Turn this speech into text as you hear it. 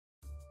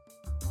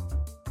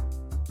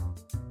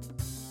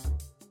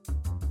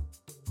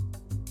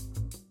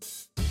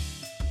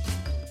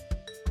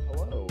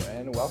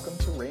and welcome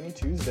to Rainy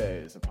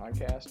Tuesdays, a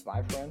podcast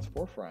by friends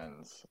for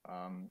friends.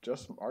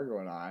 Just Margot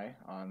and I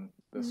on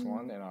this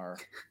one in our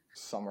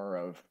summer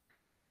of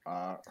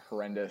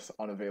horrendous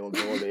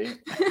unavailability.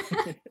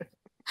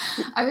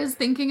 I was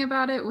thinking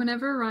about it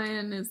whenever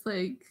Ryan is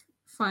like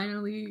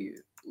finally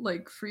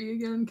like free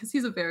again, because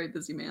he's a very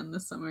busy man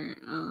this summer.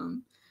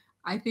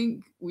 I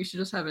think we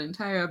should just have an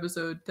entire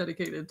episode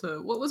dedicated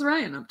to what was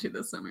Ryan up to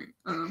this summer.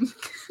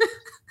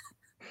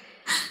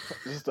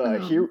 Just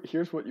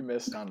here's what you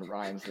missed on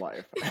Ryan's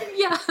life.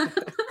 Yeah.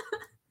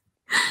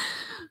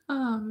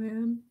 Oh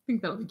man, I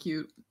think that'll be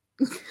cute.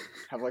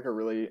 Have like a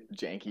really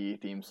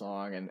janky theme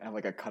song and have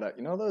like a cutout.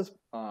 You know those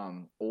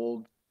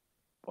old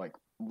like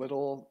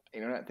little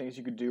internet things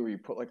you could do where you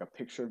put like a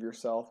picture of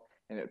yourself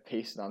and it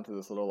pasted onto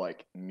this little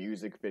like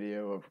music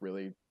video of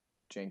really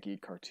janky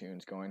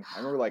cartoons going. I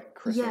remember like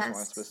Christmas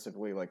one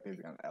specifically, like they'd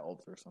be on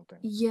elves or something.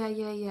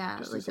 Yeah.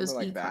 Just like something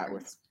like that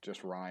with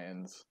just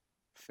Ryan's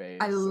face.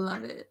 I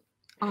love it.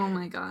 Oh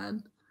my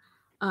god.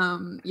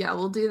 Yeah,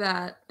 we'll do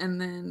that, and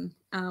then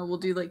we'll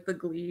do like the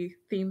Glee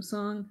theme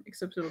song,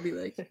 except it'll be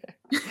like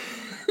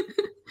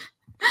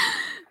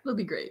it'll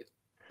be great.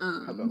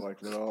 Have that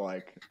like little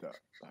like the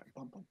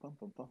bum bum bum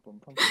bum bum bum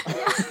bum.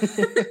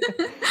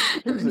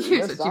 And then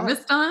here's what you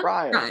missed on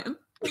Ryan.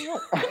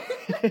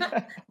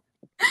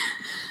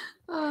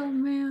 Oh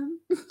man.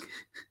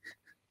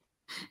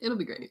 It'll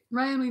be great.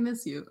 Ryan, we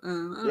miss you. I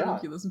don't know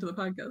if you listen to the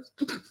podcast.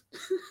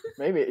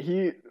 Maybe.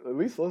 He at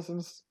least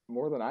listens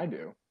more than I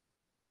do.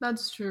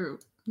 That's true.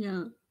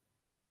 Yeah.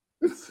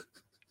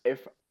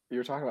 If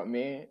you're talking about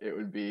me, it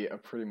would be a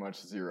pretty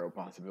much zero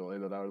possibility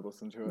that I would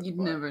listen to it. You'd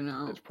never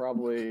know. It's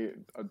probably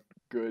a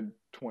good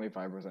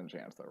 25%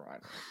 chance that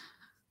Ryan will.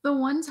 The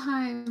one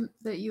time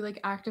that you like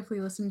actively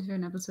listened to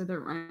an episode that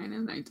Ryan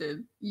and I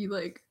did, you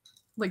like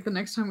the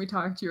next time we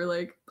talked, you were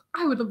like,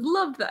 I would have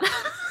loved that.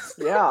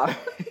 Yeah.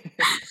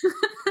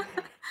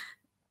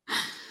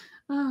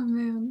 Oh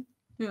man.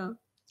 Yeah.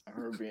 I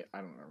don't remember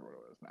what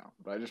it was now,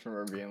 but I just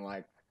remember being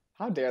like,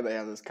 how dare they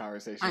have this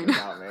conversation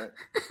without me?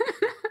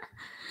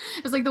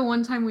 It's like the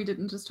one time we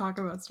didn't just talk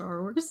about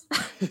Star Wars.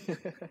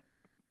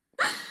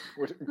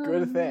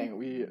 Good thing.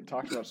 We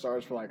talked about Star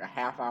Wars for like a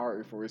half hour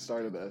before we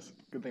started this.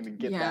 Good thing to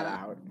get that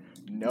out.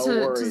 No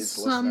worries,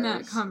 to sum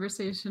listeners. that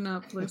conversation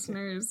up,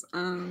 listeners.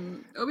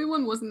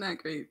 Obi-Wan wasn't that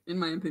great, in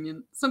my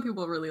opinion. Some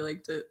people really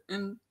liked it,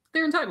 and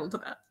they're entitled to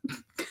that.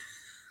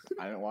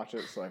 I didn't watch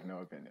it, so I have no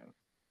opinion.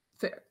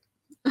 Fair.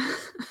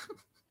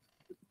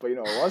 But you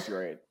know, it was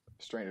great.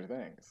 Stranger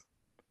Things.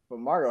 But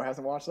Margot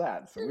hasn't watched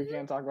that, so we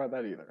can't talk about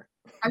that either.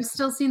 I've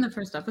still seen the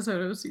first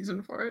episode of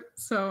season 4,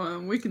 so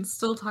we can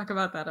still talk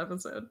about that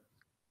episode.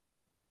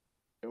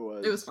 It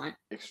was fine.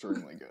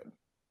 Extremely good.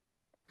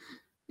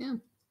 Yeah.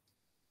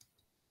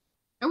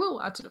 I will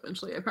watch it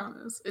eventually, I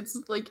promise.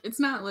 It's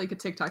not like a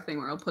TikTok thing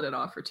where I'll put it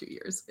off for 2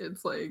 years.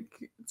 It's like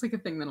a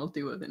thing that I'll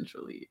do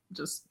eventually.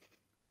 Just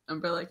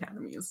Umbrella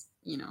Academy is,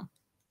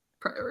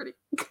 priority.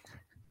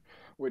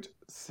 Which,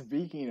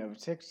 speaking of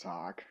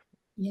TikTok,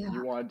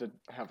 you wanted to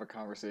have a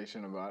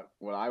conversation about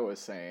what I was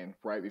saying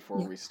right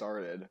before we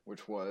started,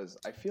 which was,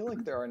 I feel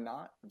like there are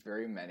not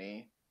very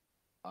many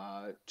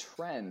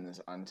trends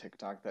on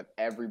TikTok that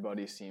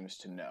everybody seems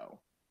to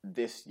know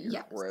this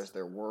year, whereas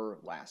there were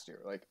last year.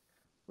 Like,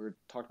 we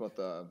talked about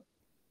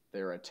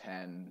they're a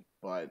 10,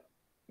 but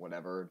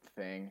whatever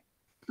thing,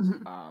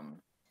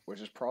 which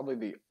is probably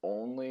the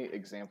only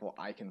example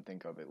I can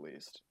think of, at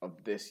least,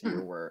 of this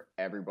year where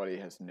everybody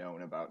has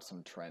known about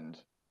some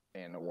trend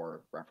and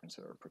or referenced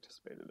it or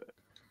participated in it.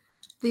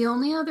 The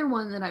only other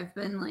one that I've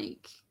been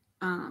like,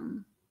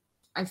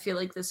 I feel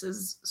like this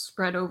is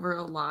spread over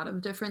a lot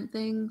of different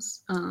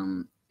things,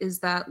 is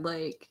that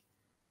like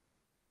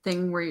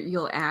thing where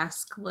you'll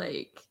ask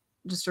like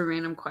just a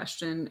random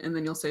question and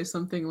then you'll say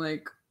something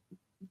like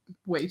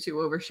way too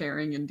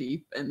oversharing and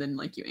deep and then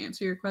like you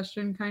answer your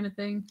question kind of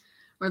thing.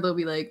 Or they'll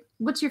be like,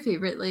 what's your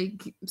favorite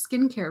like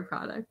skincare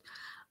product?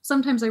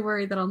 Sometimes I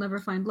worry that I'll never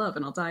find love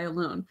and I'll die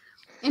alone.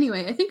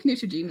 Anyway, I think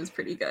Neutrogena is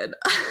pretty good.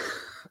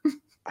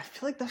 I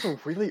feel like that's a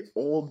really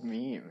old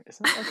meme.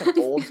 Isn't that like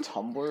an old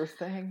Tumblr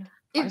thing?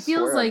 It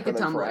feels like a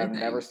Tumblr thing. I've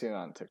never seen it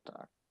on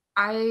TikTok.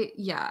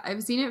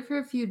 I've seen it for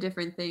a few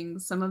different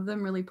things. Some of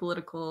them really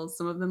political,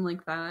 some of them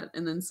like that,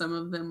 and then some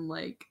of them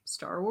like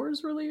Star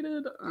Wars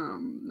related.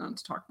 Not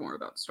to talk more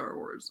about Star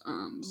Wars.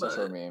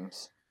 But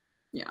memes.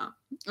 Yeah.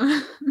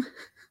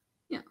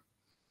 Yeah.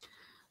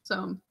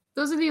 So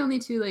those are the only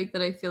two like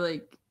that I feel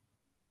like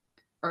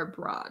are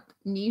broad.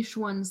 Niche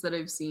ones that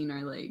I've seen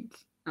are like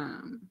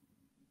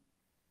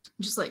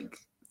just like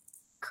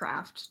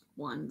craft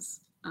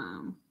ones.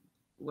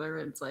 Where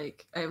it's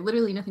like I have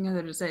literally nothing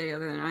other to say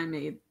other than I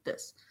made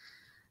this.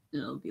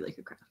 And it'll be like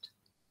a craft.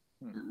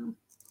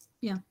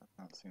 Yeah. I've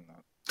not seen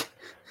that.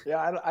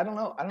 Yeah, I don't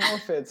know. I don't know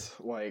if it's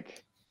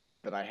like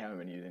that I haven't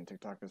been using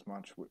TikTok as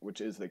much,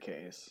 which is the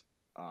case.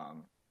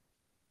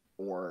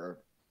 Or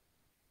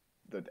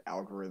the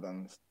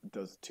algorithm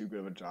does too good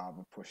of a job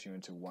of pushing you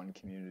into one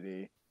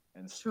community,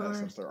 and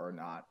since there are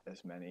not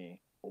as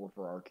many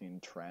overarching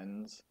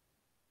trends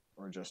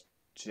or just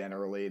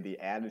generally the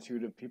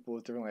attitude of people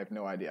is different. I have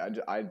no idea.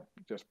 I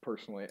just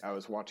personally, I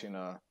was watching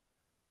a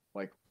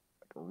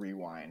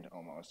rewind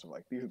almost of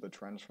like, these are the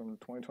trends from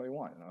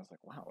 2021, and I was like,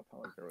 wow, it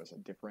felt like there was a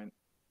different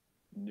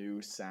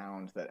new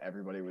sound that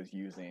everybody was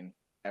using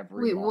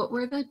every month. What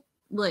were the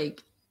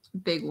like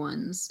big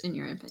ones in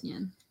your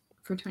opinion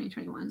for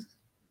 2021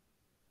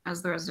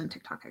 as the resident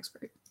TikTok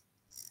expert?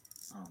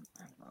 I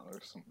don't know,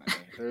 there's so many.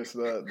 There's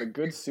the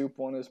good soup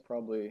one is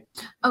probably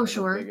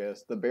sure, the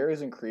biggest. The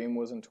berries and cream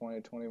was in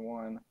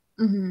 2021.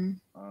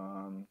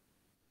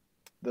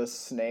 The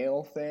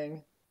snail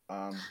thing,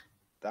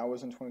 that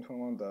was in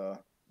 2021.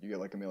 You get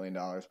like $1 million,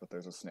 but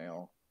there's a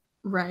snail,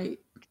 right?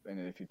 And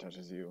if he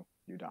touches you,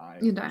 you die.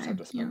 You die. You just have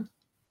to spend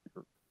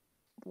your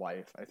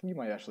life. I think you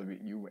might actually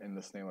be, you and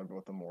the snail are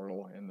both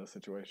immortal in this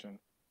situation.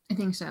 I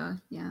think so.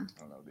 Yeah. I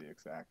don't know the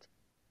exact,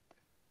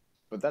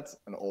 but that's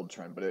an old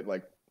trend. But it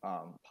like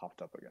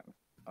popped up again.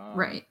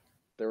 Right.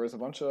 There was a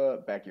bunch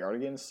of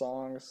Backyardigans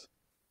songs,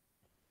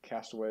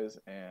 Castaways,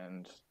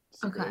 and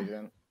Secret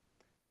Agent.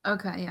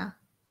 Okay. Yeah.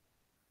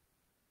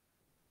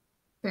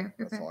 Fair.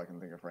 That's all I can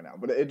think of right now.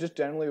 But it just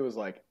generally was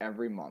like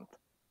every month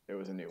it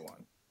was a new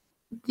one.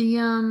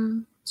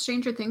 The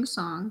Stranger Things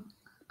song.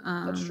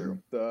 That's true.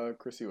 The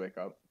Chrissy Wake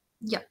Up.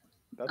 Yep.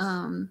 That's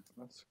a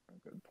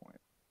good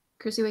point.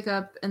 Chrissy Wake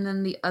Up, and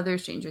then the other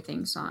Stranger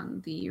Things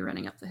song, the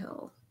Running Up the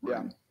Hill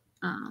one.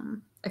 Yeah.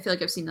 I feel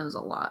like I've seen those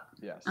a lot.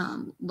 Yes.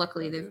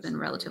 Luckily, they've been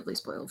relatively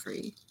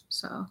spoil-free,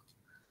 so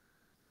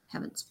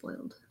haven't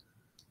spoiled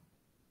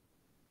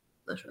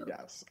the show.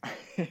 Yes.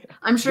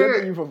 I'm sure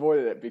that you've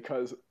avoided it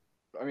because,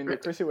 I mean, the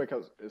Chrissy Wake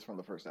Up is from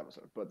the first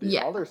episode, but the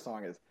other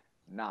song is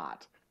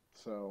not.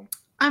 So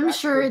I'm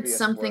sure it's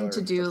something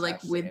to do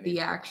like with the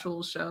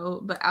actual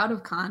show, but out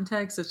of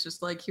context, it's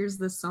just like, here's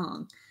this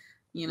song,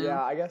 you know?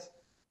 Yeah, I guess.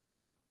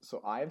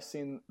 So I've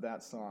seen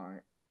that song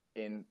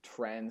in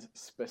trends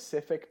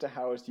specific to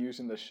how it's used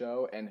in the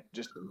show, and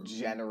just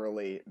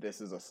generally,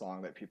 this is a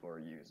song that people are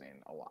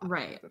using a lot.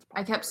 Right.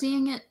 I kept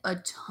seeing it a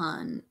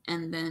ton,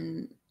 and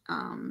then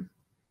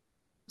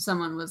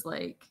someone was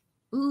like,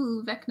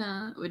 ooh,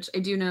 Vecna, which I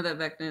do know that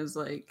Vecna is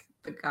like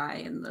the guy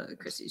in the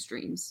Chrissy's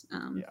Dreams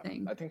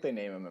thing. I think they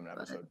name him in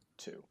episode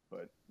 2,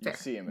 but you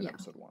see him in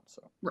episode 1.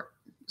 So right.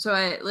 So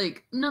I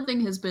like,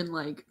 nothing has been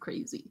like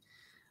crazy,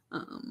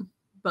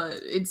 but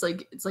it's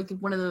like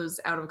one of those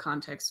out of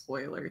context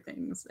spoiler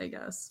things, I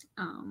guess,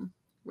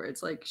 where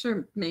it's like,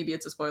 sure, maybe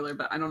it's a spoiler,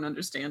 but I don't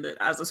understand it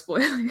as a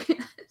spoiler yet.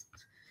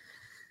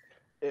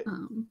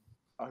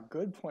 A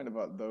good point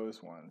about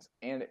those ones,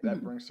 and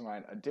that brings to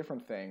mind a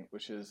different thing,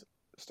 which is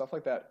stuff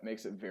like that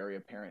makes it very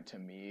apparent to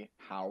me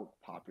how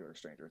popular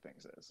Stranger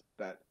Things is.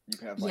 That you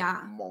can have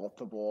like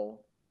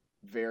multiple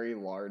very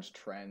large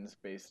trends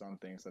based on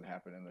things that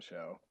happen in the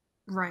show.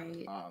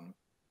 Right. I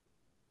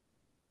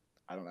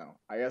don't know.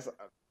 I guess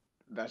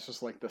that's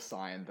just like the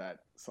sign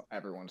that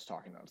everyone's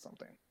talking about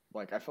something.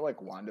 Like I feel like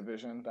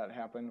WandaVision that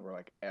happened where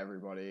like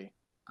everybody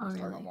was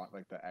talking about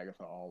like the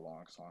Agatha All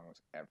Along song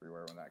was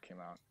everywhere when that came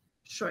out.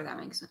 Sure, that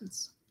makes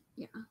sense.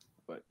 Yeah.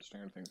 But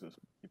Stranger Things is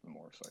even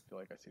more, so I feel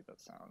like I see that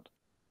sound.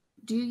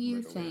 Do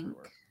you think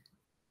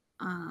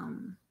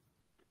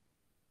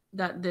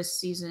that this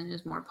season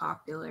is more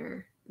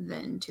popular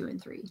than 2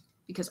 and 3?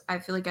 Because I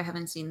feel like I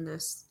haven't seen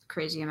this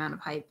crazy amount of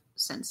hype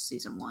since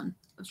season 1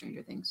 of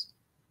Stranger Things.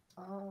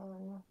 I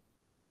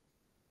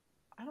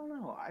don't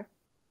know.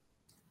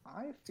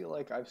 I feel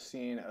like I've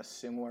seen a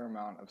similar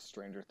amount of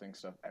Stranger Things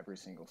stuff every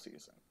single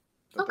season.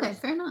 But okay,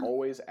 fair enough.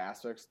 Always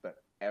aspects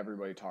that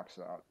everybody talks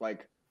about.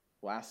 Like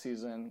last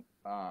season,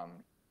 well,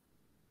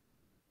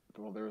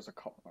 there was a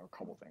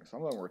couple things.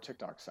 Some of them were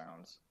TikTok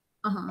sounds.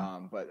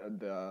 But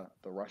the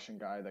Russian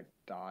guy that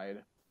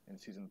died in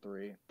season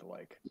 3,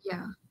 the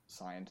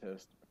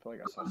scientist, I feel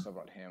like I saw stuff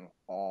about him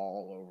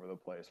all over the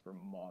place for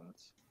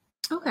months.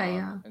 Okay,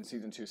 yeah. And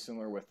season 2,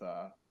 similar with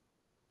the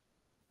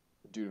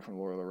dude from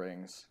Lord of the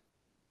Rings.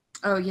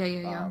 Oh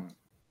yeah.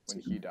 When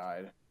he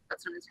died.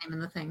 That's not his name in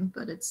the thing,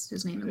 but it's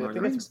his name in Lord of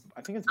the Rings.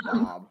 I think it's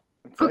Bob.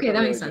 It's okay, like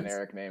that makes sense.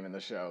 Generic name in the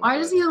show. Why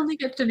does he only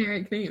get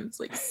generic names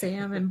like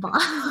Sam and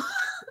Bob?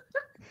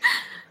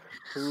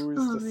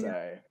 Who's to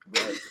say?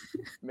 But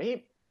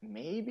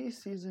maybe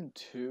season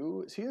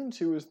 2. Season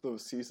 2 is the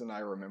season I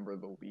remember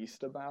the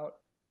least about.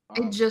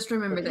 I just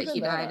remember that he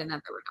died and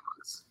that there were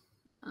dogs.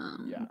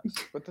 Yes,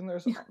 but then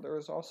there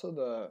was also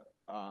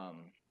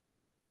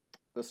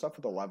the stuff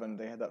with 11.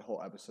 They had that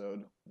whole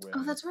episode with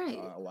that's right.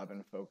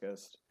 11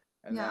 focused,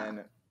 and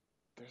then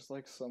there's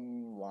like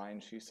some line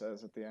she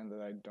says at the end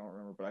that I don't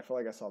remember, but I feel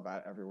like I saw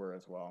that everywhere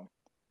as well.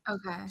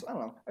 Okay. So I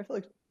don't know. I feel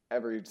like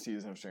every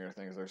season of Stranger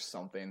Things, there's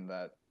something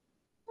that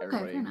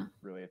everybody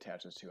really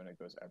attaches to, and it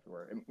goes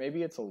everywhere.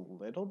 Maybe it's a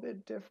little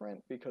bit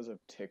different because of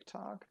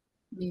TikTok.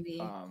 Maybe.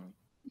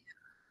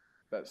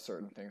 That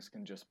certain things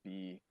can just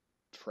be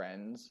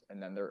trends,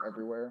 and then they're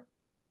everywhere,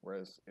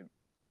 whereas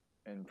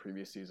in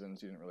previous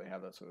seasons, you didn't really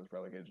have that, so it was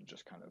relegated to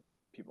just kind of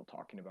people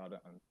talking about it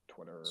on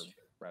Twitter or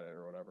Reddit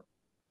or whatever.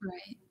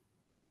 Right.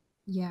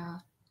 Yeah.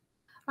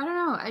 I don't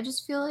know. I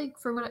just feel like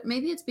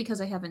maybe it's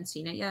because I haven't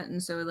seen it yet,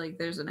 and so like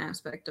there's an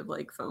aspect of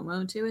like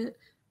FOMO to it.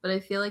 But I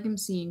feel like I'm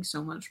seeing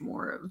so much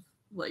more of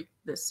like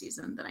this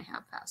season than I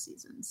have past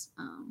seasons.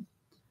 I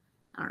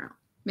don't know.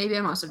 Maybe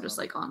I'm also just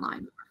like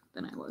online more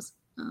than I was.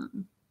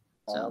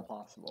 All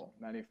possible.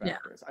 Many yeah.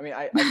 factors. I mean,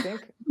 I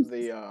think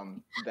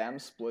the them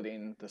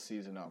splitting the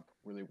season up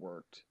really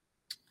worked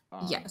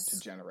Yes. to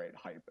generate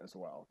hype as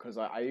well. Because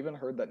I even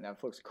heard that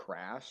Netflix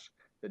crashed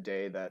the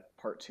day that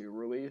part 2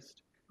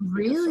 released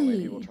because so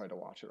many people Really? tried to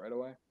watch it right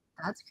away.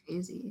 That's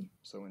crazy.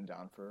 So it went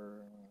down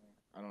for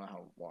I don't know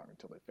how long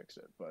until they fixed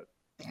it, but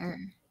Fair.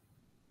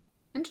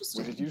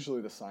 Interesting. which is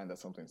usually the sign that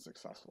something's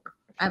successful.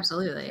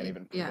 Absolutely. You can't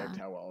even predict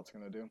how well it's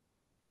gonna do.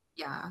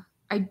 Yeah.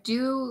 I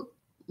do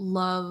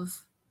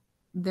love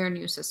their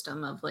new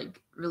system of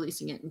like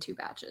releasing it in 2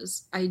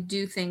 batches. I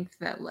do think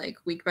that like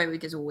week by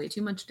week is way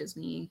too much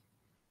Disney.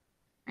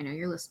 I know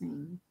you're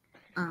listening.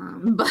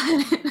 But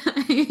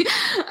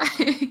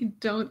I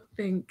don't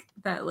think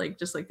that like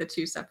just like the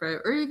 2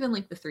 separate or even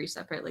like the 3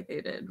 separate like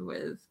they did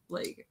with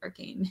like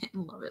Arcane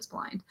and Love is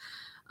Blind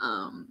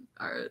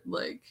are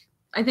like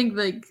I think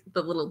like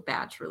the little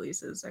batch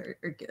releases are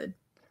good.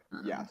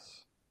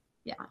 Yes.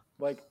 Yeah.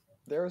 Like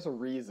there's a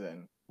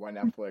reason why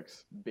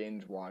Netflix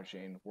binge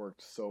watching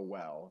worked so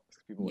well.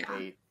 People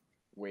hate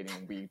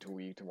waiting week to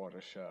week to watch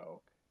a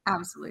show.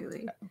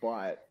 Absolutely.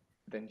 But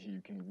then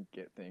you can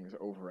get things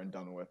over and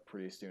done with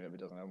pretty soon if it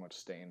doesn't have much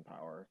staying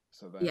power.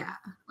 So then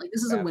like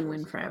this is a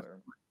win-win for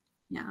everyone.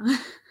 Yeah.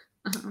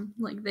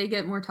 Like they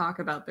get more talk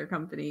about their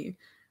company.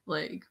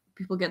 Like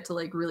people get to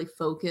like really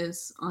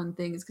focus on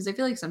things because I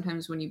feel like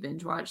sometimes when you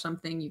binge watch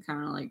something, you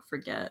kind of like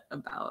forget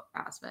about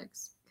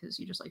aspects because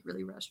you just like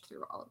really rushed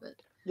through all of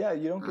it. Yeah,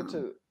 you don't get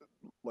to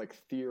like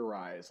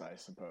theorize, I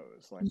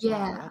suppose. Like,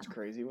 wow, that's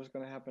crazy. What's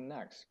going to happen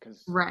next?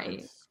 Because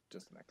it's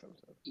just the next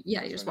episode.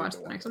 Yeah, you just watch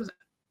the next episode.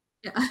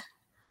 Yeah.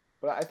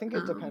 But I think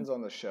it depends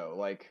on the show.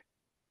 Like,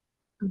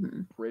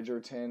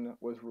 Bridgerton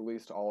was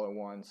released all at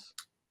once.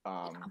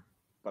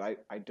 But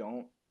I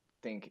don't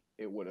think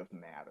it would have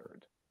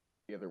mattered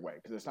either way.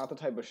 Because it's not the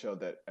type of show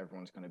that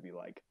everyone's going to be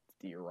like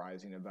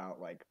theorizing about,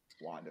 like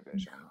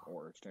WandaVision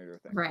or Stranger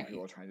Things. Right.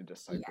 People are trying to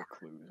decipher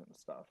clues and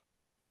stuff.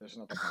 There's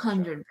not the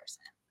 100%.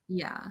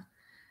 Yeah.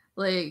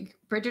 Like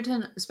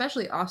Bridgerton,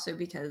 especially also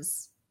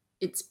because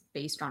it's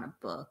based on a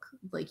book.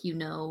 Like, you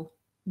know,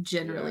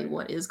 generally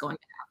what is going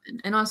to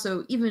happen. And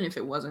also, even if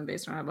it wasn't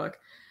based on a book,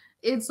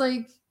 it's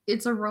like,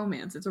 it's a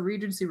romance. It's a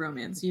Regency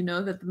romance. You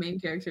know that the main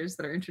characters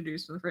that are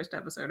introduced in the first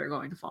episode are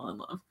going to fall in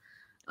love.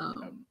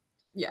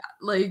 Yeah.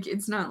 Like,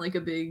 it's not like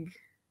a big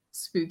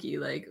spooky,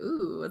 like,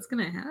 ooh, what's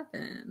going to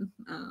happen?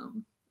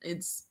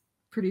 It's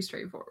pretty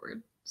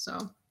straightforward. So.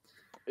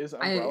 Is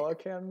Umbrella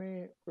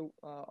Academy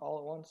all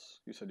at once?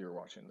 You said you were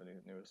watching the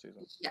newest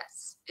season.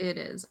 Yes, it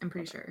is. I'm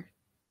pretty sure.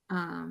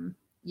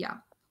 Yeah.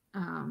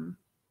 I'm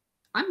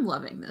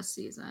loving this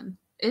season.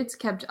 It's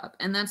kept up,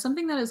 and that's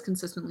something that has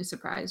consistently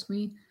surprised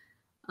me.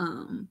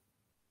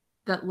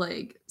 That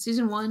like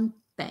season 1,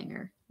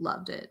 banger,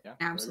 loved it,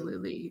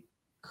 absolutely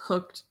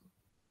hooked,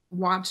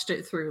 watched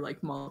it through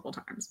like multiple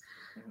times.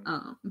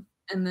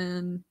 And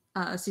then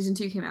season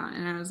 2 came out,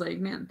 and I was like,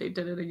 man, they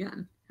did it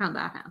again. How'd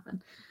that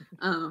happen?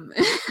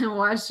 And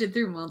watched it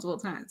through multiple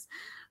times.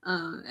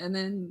 And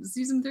then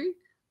season 3,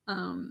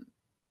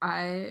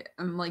 I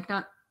am like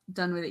not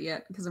done with it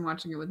yet because I'm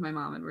watching it with my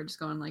mom and we're just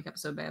going like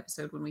episode by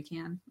episode when we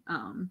can.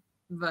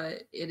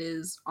 But it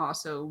is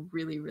also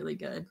really, really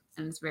good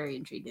and it's very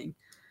intriguing.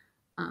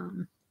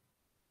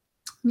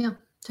 Yeah,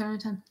 10 out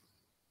of 10.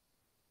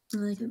 I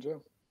like it.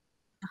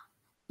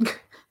 Yeah.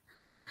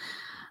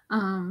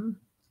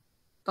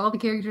 All the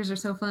characters are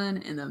so fun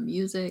and the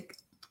music,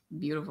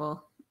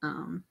 beautiful.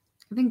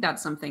 I think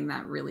that's something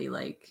that really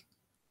like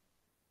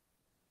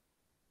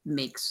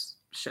makes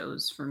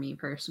shows for me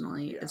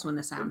personally is when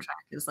the soundtrack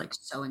is like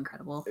so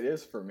incredible. It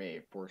is for me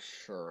for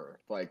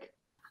sure. Like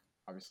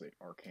obviously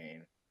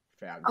Arcane,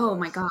 fabulous. Oh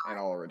my god. And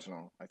all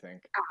original, I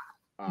think.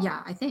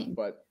 Yeah, I think.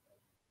 But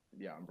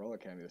yeah, Umbrella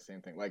Academy, the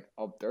same thing. Like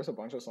there's a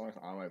bunch of songs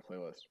on my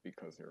playlist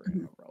because they're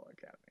in Umbrella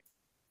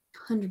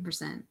Academy.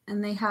 100%.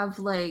 And they have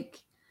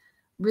like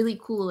really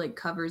cool like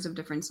covers of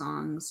different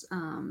songs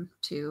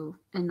too,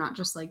 and not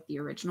just like the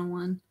original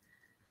one,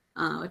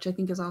 which I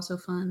think is also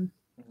fun.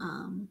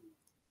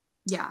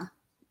 Yeah,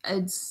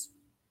 it's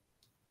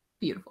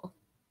beautiful.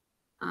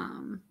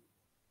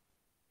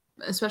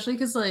 Especially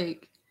because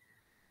like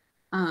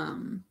I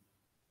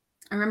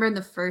remember in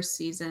the first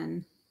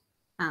season,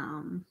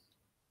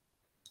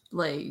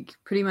 like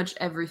pretty much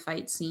every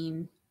fight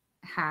scene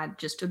had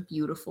just a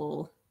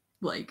beautiful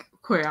like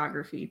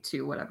choreography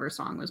to whatever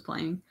song was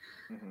playing.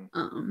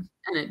 And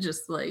it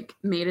just like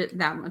made it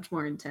that much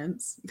more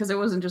intense because it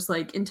wasn't just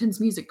like intense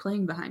music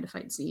playing behind a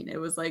fight scene. It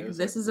was like,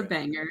 this is a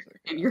banger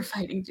and you're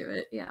fighting to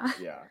it. Yeah.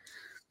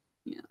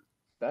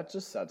 That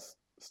just sets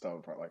stuff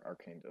apart. Like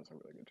Arcane does a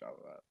really good job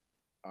of that.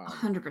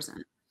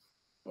 100%.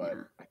 But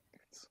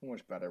it's so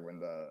much better when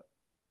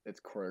it's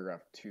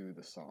choreographed to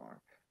the song.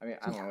 I mean,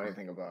 I don't know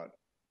anything about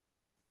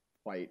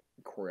fight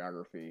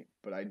choreography,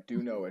 but I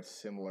do know it's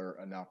similar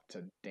enough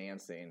to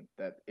dancing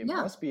that it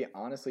must be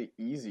honestly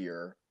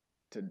easier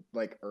to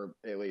like, or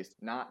at least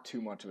not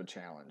too much of a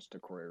challenge to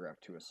choreograph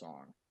to a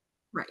song.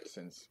 Right.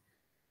 Since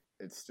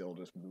it's still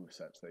just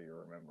movesets that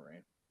you're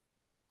remembering.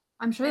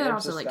 I'm sure that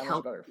also like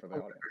helps better for the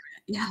audience.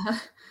 Yeah.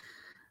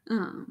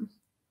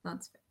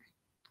 That's fair.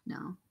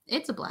 No,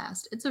 it's a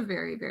blast. It's a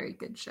very, very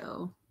good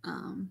show.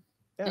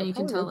 Yeah, and you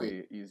can tell it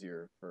would be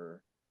easier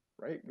for,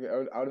 right?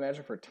 I would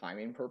imagine for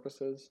timing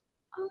purposes.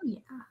 Oh yeah.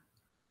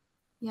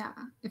 Yeah.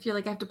 If you're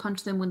like, I have to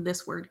punch them when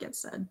this word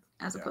gets said,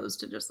 as opposed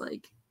to just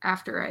like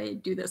after I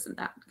do this and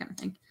that kind of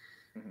thing.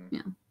 Mm-hmm.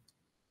 Yeah.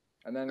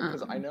 And then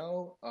because I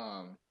know,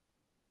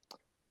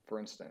 for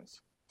instance,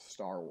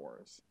 Star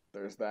Wars.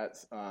 There's that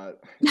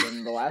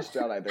in The Last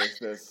Jedi. There's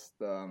this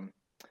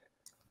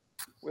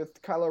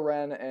with Kylo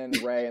Ren and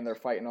Rey, and they're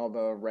fighting all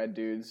the red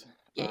dudes.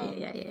 Yeah.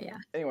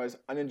 Anyways,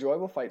 an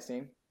enjoyable fight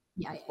scene.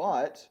 Yeah.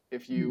 But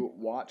if you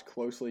watch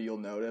closely, you'll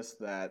notice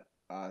that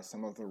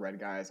some of the red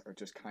guys are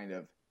just kind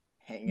of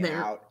hanging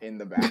out in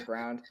the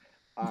background,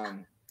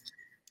 and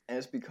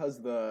it's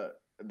because the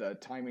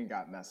timing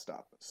got messed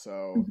up.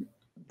 So,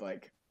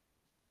 like,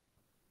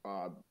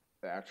 the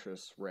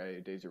actress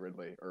Rey, Daisy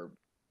Ridley, or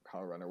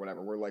Kylo Ren, or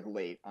whatever, were like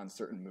late on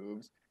certain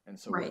moves, and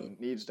so what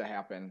needs to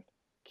happen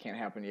can't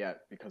happen yet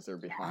because they're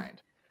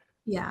behind.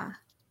 Yeah.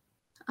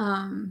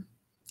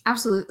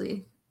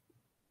 Absolutely.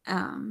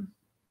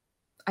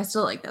 I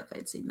still like that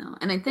fight scene though,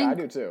 and I think I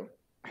do too.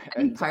 I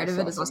think part of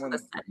it is also the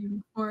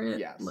setting for it.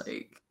 Yes.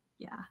 Like,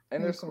 yeah.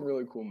 And there's some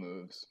really cool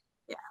moves.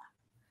 Yeah.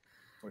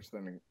 Which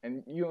then,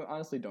 and you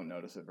honestly don't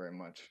notice it very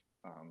much.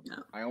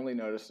 No. I only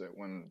noticed it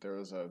when there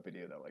was a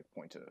video that like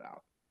pointed it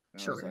out.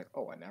 And I was like,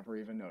 oh, I never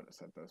even noticed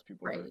that those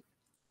people are,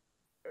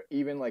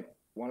 even like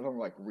one of them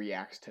like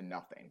reacts to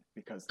nothing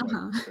because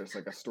like there's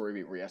like a story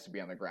beat where he has to be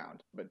on the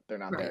ground, but they're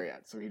not there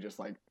yet. So he just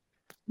like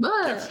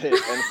gets hit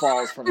and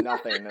falls from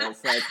nothing. And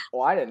it's like,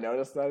 well, I didn't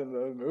notice that in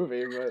the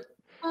movie, but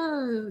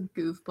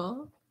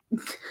goofball.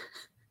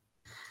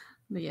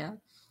 But yeah,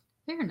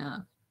 fair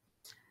enough.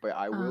 But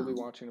I will be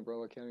watching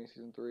Umbrella Academy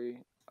season 3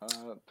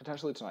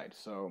 potentially tonight,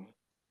 so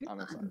I'm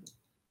excited.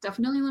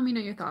 Definitely let me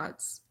know your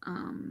thoughts.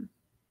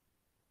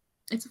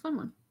 It's a fun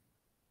one.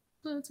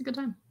 It's a good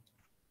time.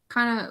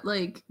 Kind of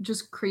like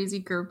just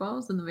crazy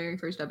curveballs in the very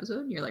first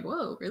episode. And you're like,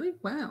 whoa, really?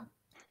 Wow.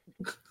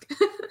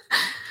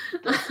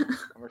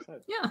 I'm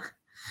excited. Yeah.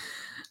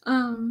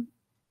 I'm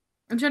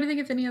trying to think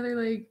if any other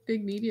like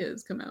big media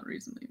has come out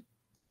recently.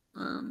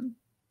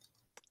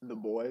 The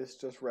Boys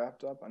just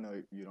wrapped up. I know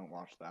you don't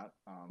watch that.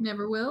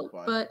 Never will,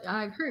 but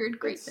I've heard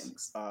great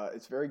things.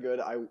 It's very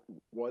good. I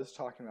was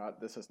talking about,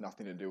 this has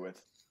nothing to do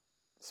with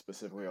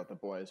specifically about The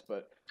Boys,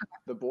 but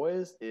The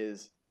Boys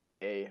is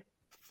a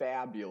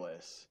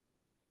fabulous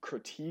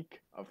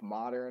critique of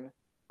modern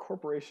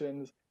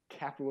corporations,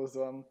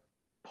 capitalism,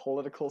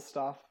 political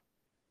stuff.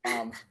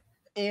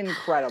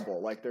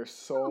 Incredible. Like there's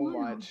so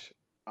much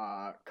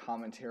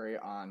commentary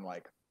on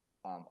like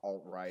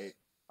alt-right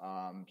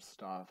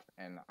stuff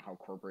and how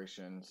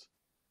corporations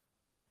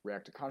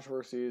react to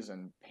controversies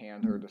and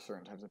pander to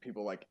certain types of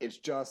people. Like it's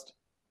just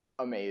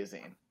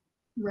amazing.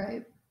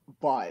 Right.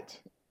 But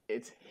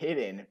it's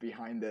hidden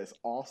behind this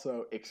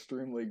also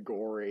extremely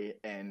gory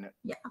and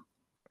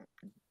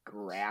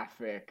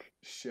graphic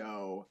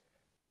show,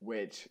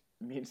 which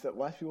means that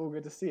less people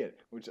get to see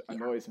it, which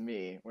annoys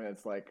me when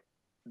it's like,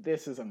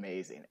 this is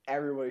amazing.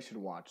 Everybody should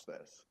watch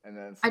this. And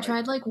then I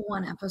tried like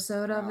one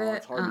episode of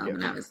it.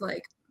 And I was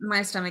like,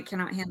 my stomach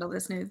cannot handle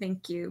this. No,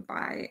 thank you.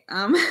 Bye.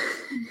 And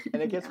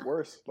it gets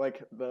worse.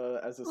 Like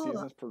as the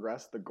seasons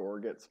progress, the gore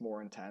gets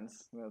more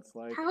intense. And it's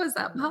like, how is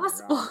that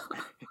possible?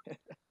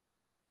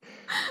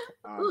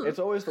 It's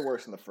always the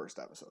worst in the first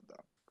episode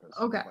though, because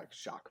of like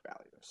shock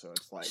value. So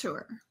it's like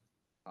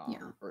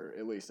or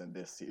at least in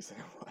this season,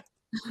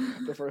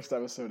 the first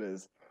episode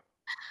is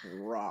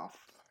rough.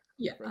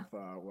 Yeah. With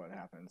what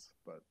happens,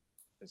 but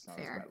it's not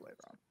as bad later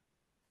on.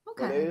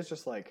 Okay. But it is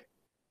just like,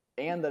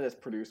 and that it's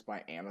produced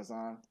by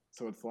Amazon,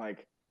 so it's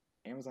like,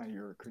 Amazon,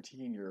 you're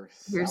critiquing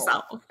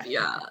yourself.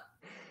 Yeah.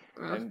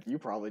 And you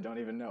probably don't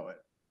even know it.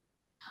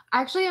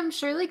 Actually, I'm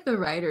sure like the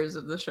writers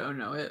of the show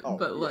know it, but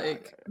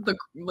the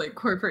like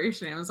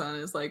corporation Amazon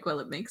is like, well,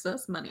 it makes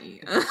us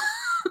money.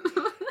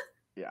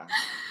 Yeah.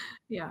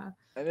 Yeah.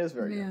 It is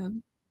very good.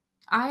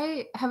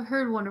 I have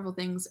heard wonderful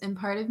things, and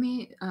part of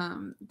me,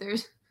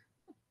 there's.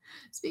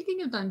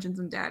 Speaking of Dungeons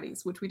and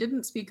Daddies, which we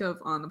didn't speak of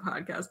on the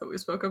podcast, but we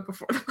spoke of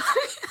before the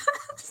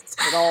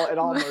podcast. It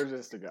all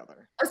merges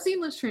together. A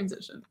seamless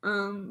transition.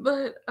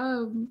 But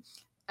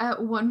at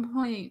one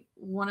point,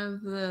 one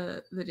of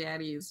the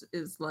daddies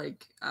is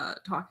like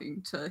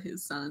talking to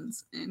his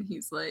sons, and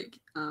he's like,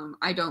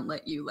 I don't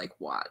let you like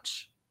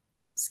watch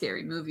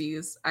scary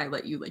movies. I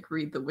let you like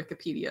read the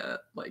Wikipedia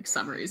like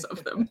summaries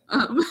of them,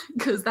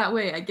 because that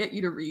way I get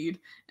you to read,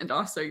 and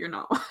also you're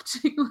not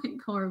watching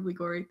like horribly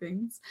gory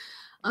things.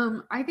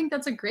 I think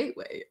that's a great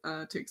way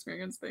to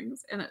experience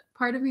things, and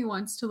part of me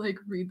wants to like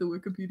read the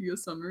Wikipedia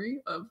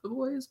summary of The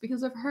Boys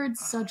because I've heard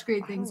such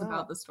great things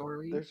about the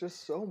story. There's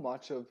just so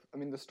much of, I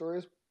mean, the story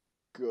is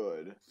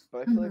good,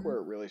 but I feel like where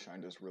it really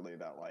shined is really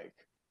that like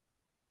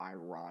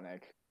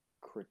ironic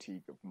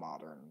critique of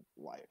modern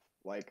life.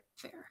 Like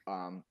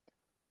Fair.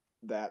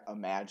 That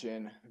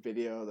Imagine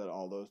video that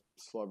all those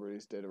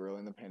celebrities did early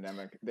in the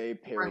pandemic, they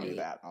parody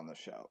that on the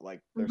show.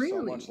 Like there's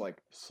so much like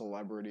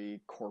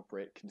celebrity,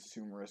 corporate,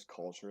 consumerist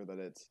culture that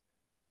it's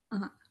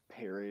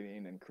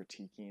parodying and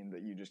critiquing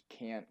that you just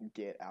can't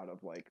get out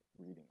of like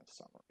reading a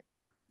summary.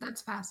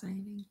 That's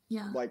fascinating.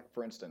 Yeah. Like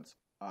for instance,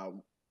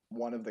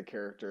 one of the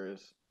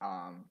characters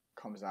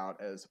comes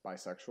out as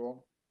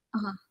bisexual,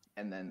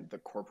 and then the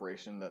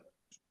corporation that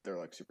they're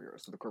like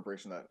superheroes. So the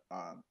corporation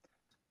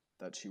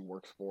that she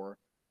works for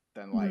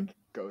then like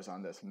goes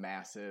on this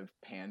massive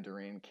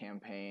pandering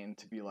campaign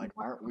to be like,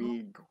 aren't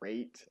we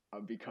great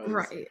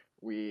because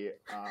we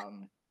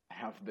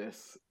have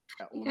this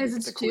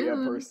Queer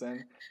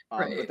person,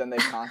 but then they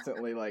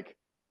constantly like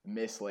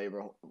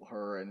mislabel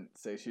her and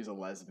say she's a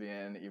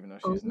lesbian even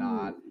though she's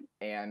not,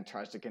 and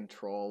tries to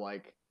control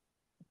like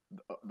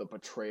the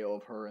portrayal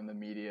of her in the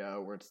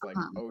media where it's like,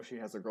 oh, she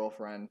has a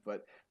girlfriend,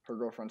 but her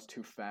girlfriend's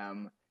too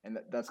femme, and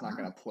that's not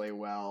going to play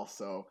well,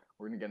 so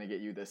we're going to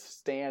get you this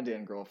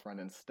stand-in girlfriend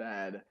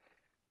instead.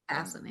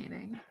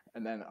 Fascinating.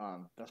 And then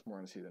that's more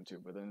in season 2,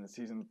 but then in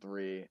season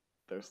 3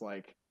 there's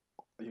like,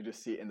 you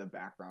just see in the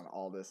background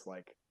all this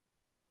like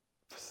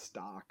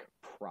stock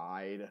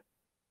Pride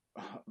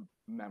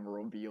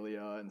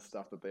memorabilia and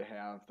stuff that they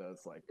have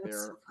that's like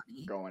they're so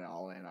going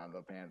all in on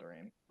the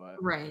pandering, but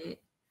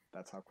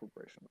that's how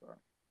corporations are.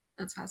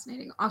 That's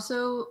fascinating.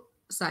 Also,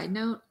 side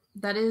note,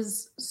 that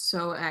is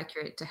so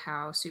accurate to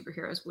how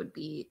superheroes would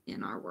be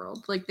in our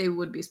world. Like they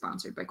would be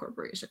sponsored by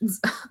corporations.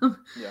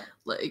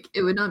 Like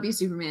it would not be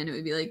Superman, it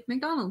would be like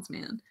McDonald's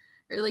man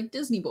or like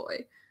Disney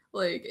boy.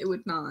 Like it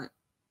would not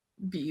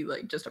be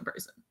like just a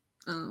person.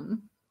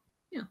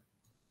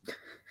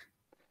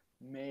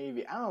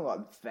 Maybe. I don't know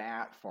about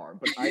that far,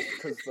 but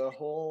because the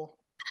whole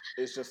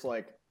is just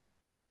like,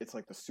 it's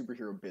like the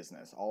superhero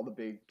business. All the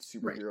big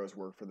superheroes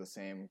work for the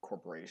same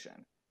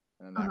corporation.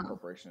 And then that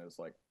corporation is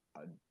like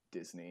a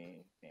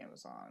Disney,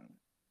 Amazon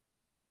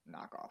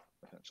knockoff,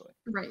 essentially.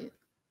 Right.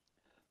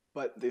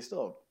 But they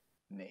still have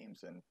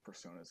names and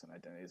personas and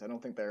identities. I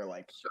don't think they're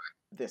like,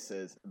 this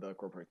is the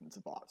corporation's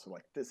Vought. So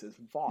like, this is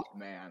Vought,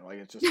 man. Like,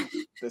 it's just,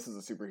 this is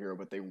a superhero,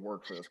 but they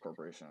work for this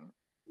corporation.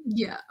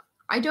 Yeah.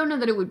 I don't know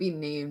that it would be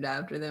named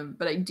after them,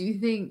 but I do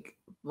think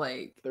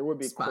like there would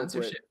be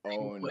sponsorship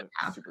owned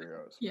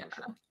superheroes. Yeah,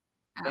 sure.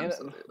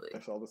 Absolutely. And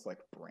there's all this like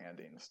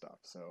branding stuff.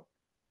 So,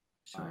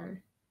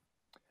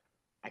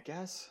 I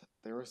guess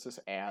there was this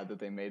ad that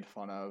they made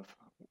fun of,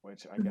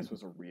 which I guess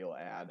was a real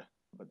ad,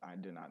 but I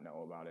did not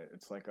know about it.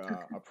 It's like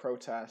a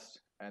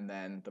protest, and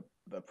then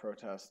the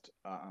protest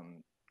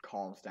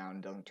calms down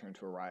and doesn't turn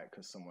to a riot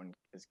because someone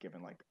is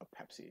given like a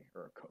Pepsi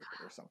or a Coke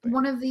or something.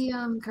 One of the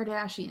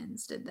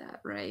Kardashians did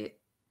that, right?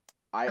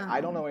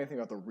 I don't know anything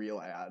about the real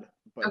ad,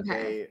 but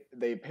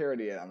they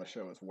parody it on the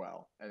show as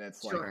well. And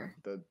it's like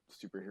the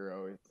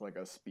superhero, it's like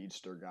a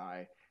speedster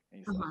guy,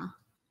 and he's like,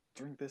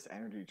 drink this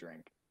energy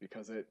drink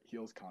because it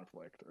heals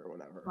conflict or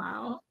whatever.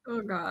 Wow.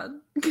 Oh God.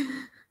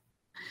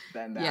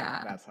 Then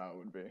that's how it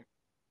would be.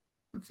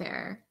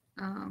 Fair.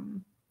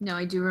 No,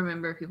 I do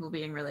remember people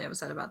being really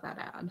upset about that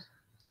ad.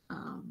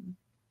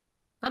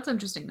 That's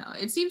interesting though.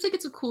 It seems like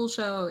it's a cool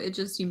show. It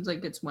just seems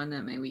like it's one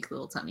that my weak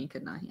little tummy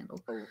could not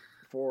handle. Oh,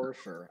 for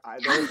sure.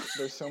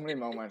 There's so many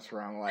moments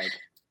where I'm like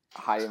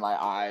hiding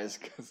my eyes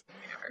because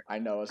I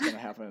know it's gonna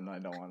happen and I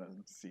don't want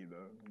to see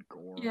the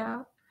gore.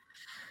 Yeah,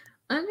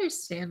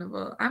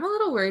 understandable. I'm a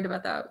little worried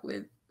about that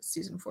with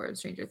season 4 of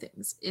Stranger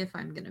Things, if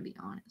I'm gonna be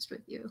honest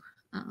with you,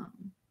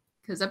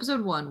 because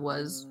episode 1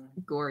 was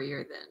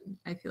gorier than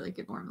I feel like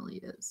it normally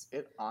is.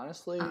 It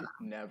honestly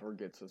never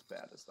gets as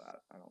bad as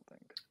that, I don't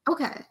think.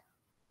 Okay,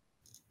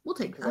 we'll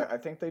take that. I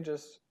think they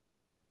just,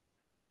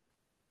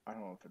 I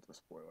don't know if it's a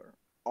spoiler,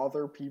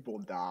 other people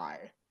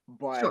die,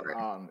 but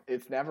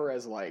it's never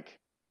as like,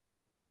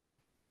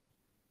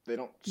 they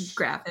don't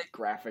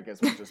graphic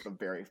as much as the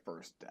very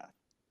first death.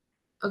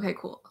 Okay,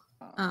 cool.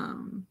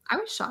 I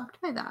was shocked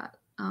by that.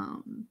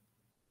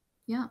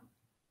 Yeah,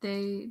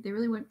 they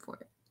really went for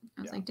it.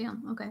 I was like,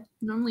 damn, okay.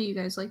 Normally you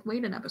guys like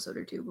wait an episode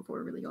or 2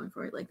 before really going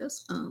for it like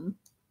this.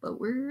 But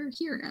we're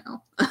here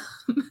now.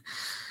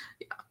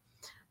 Yeah.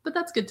 But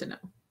that's good to know.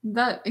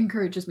 That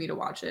encourages me to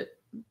watch it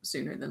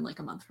sooner than like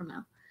a month from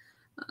now.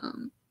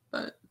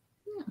 But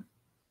yeah.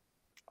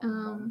 A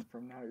month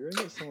from now, you're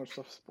gonna get so much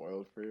stuff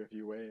spoiled for you if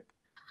you wait.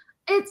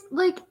 It's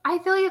like, I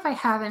feel like if I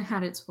haven't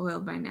had it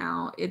spoiled by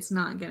now, it's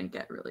not gonna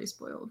get really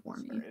spoiled for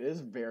me. It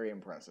is very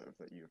impressive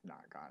that you've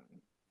not gotten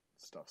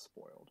stuff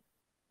spoiled.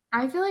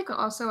 I feel like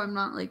also I'm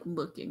not like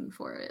looking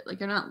for it.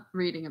 Like I'm not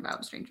reading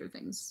about Stranger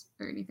Things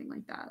or anything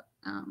like that.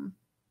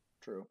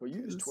 True, but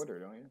you use Twitter,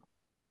 don't you?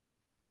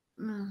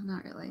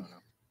 Not really.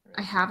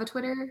 I have a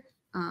Twitter.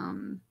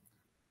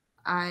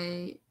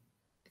 I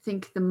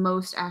think the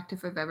most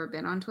active I've ever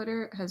been on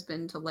Twitter has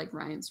been to like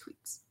Ryan's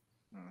tweets.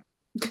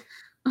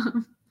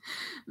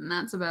 And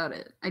that's about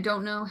it. I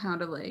don't know how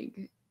to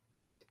like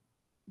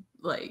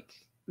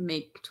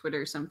make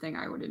Twitter something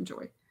I would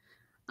enjoy.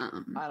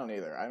 I don't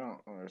either. I don't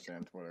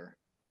understand Twitter.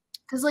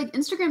 Because like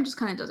Instagram just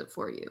kind of does it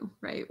for you,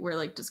 right? Where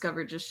like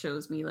Discover just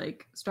shows me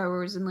like Star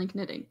Wars and like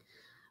knitting,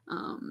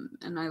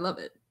 and I love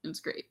it. It's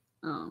great,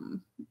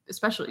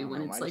 especially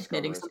when it's like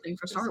knitting something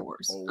for Star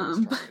Wars.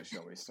 Always trying to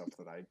show me stuff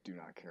that I do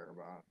not care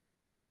about.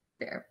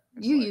 Fair.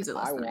 You use it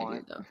less than I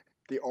do, though.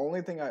 The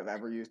only thing I've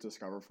ever used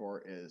Discover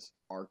for is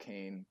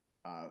Arcane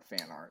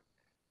fan art.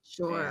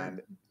 Sure.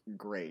 And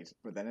great,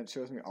 but then it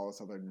shows me all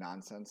this other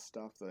nonsense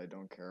stuff that I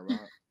don't care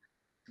about.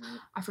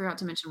 I forgot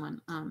to mention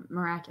one.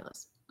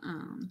 Miraculous.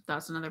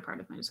 That's another part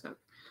of my Discover.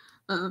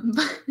 And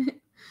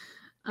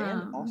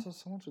also,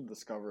 so much of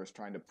Discover is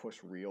trying to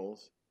push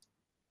reels,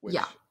 which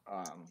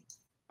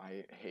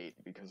I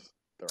hate because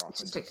they're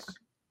often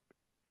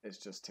it's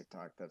just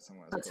TikTok that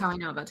someone. That's how I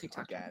know about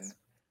TikTok again.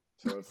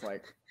 So it's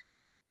like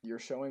you're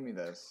showing me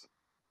this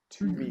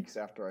 2 weeks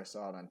after I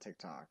saw it on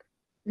TikTok,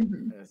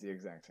 and it's the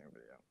exact same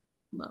video.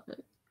 Love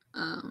it.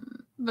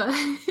 But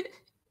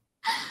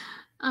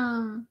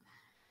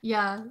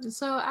yeah.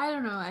 So I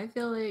don't know. I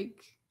feel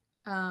like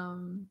I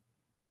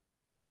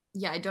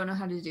don't know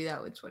how to do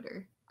that with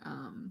Twitter.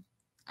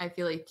 I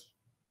feel like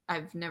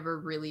I've never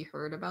really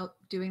heard about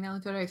doing that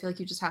with Twitter. I feel like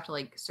you just have to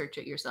like search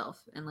it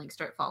yourself and like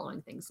start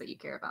following things that you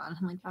care about. And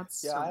I'm like, that's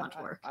so much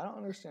work. I don't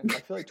understand. I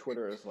feel like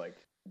Twitter is like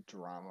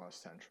drama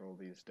central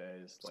these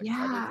days. Like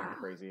everything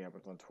crazy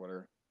happens on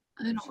Twitter.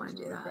 I don't want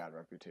to do that. Bad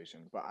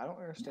reputation, but I don't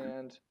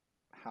understand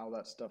how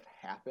that stuff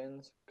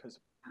happens because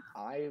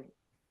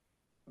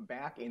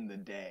back in the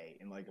day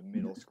in like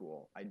middle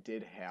school, I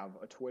did have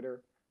a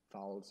Twitter,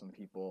 followed some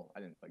people. I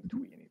didn't like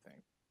tweet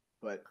anything,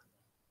 but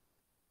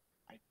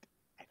I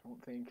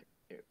don't think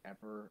it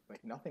ever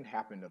like nothing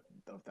happened of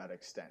that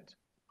extent.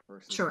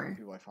 Versus the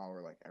people I follow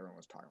were like everyone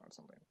was talking about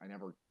something. I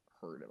never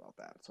heard about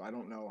that, so I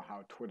don't know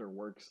how Twitter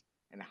works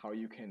and how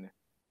you can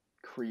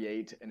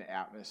create an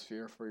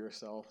atmosphere for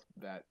yourself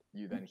that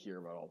you then hear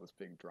about all this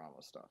big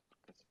drama stuff.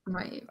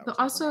 Right, but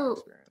also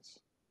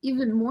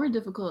even more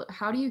difficult,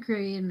 how do you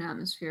create an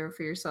atmosphere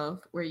for yourself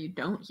where you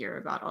don't hear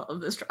about all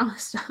of this drama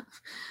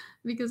stuff?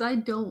 Because I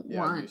don't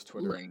want use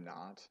Twitter and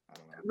not. I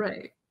don't know.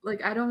 Right.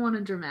 Like I don't want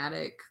a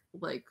dramatic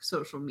like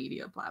social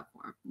media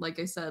platform. Like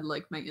I said,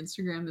 like my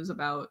Instagram is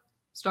about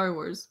Star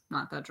Wars,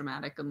 not that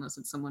dramatic unless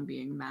it's someone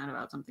being mad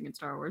about something in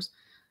Star Wars.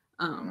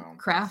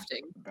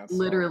 Crafting, that's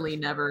literally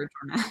never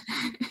dramatic.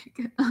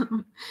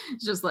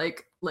 It's just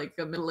like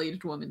a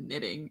middle-aged woman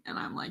knitting, and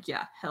I'm like,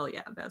 yeah, hell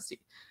yeah, bestie.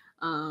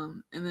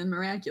 And then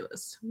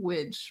Miraculous,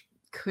 which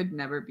could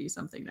never be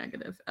something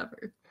negative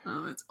ever.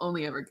 It's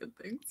only ever good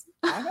things.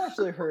 I've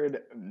actually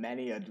heard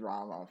many a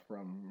drama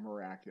from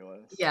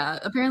Miraculous. Yeah,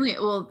 apparently.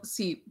 Well,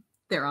 see,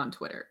 they're on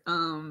Twitter.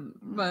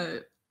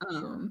 But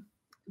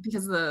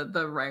because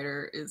the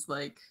writer is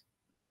like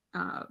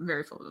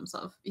very full of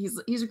himself.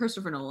 He's a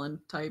Christopher Nolan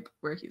type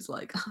where he's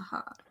like,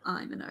 haha,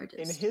 I'm an artist.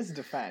 In his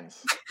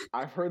defense,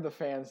 I've heard the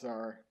fans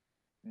are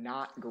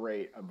not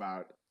great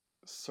about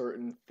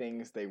certain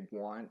things they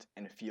want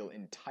and feel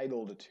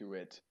entitled to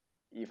it,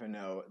 even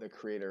though the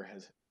creator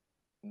has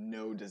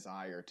no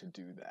desire to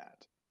do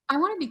that. I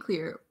want to be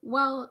clear.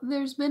 While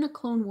there's been a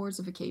Clone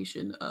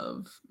Warsification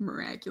of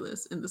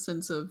Miraculous in the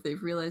sense of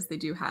they've realized they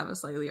do have a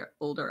slightly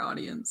older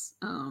audience,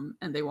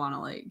 and they want to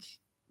like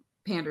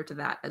pander to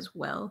that as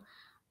well,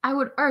 I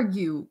would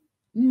argue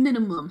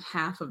minimum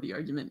half of the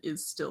argument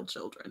is still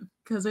children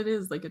because it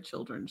is like a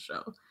children's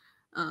show.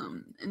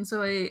 And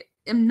so I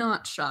am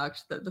not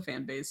shocked that the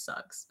fan base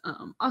sucks.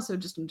 Also,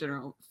 just in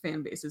general,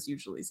 fan bases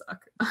usually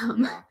suck.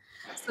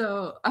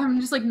 So I'm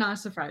just like not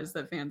surprised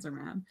that fans are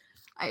mad.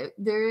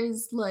 There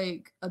is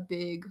like a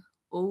big,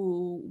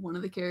 one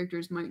of the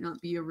characters might not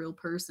be a real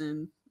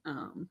person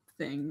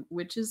thing,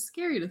 which is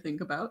scary to think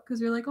about because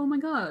you're like, oh my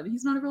god,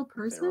 he's not a real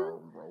person. They're a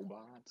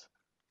robot.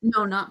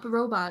 No, not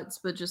robots,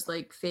 but just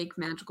like fake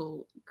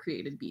magical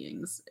created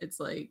beings. It's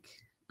like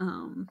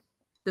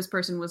this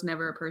person was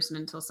never a person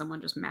until someone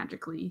just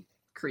magically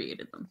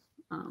created them,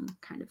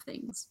 kind of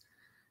things,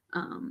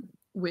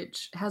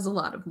 which has a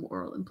lot of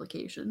moral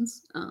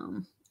implications.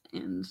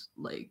 And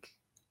like,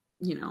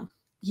 you know,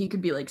 he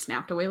could be like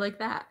snapped away like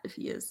that if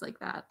he is like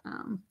that.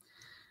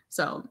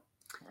 So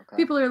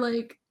people are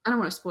like, I don't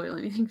want to spoil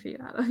anything for you,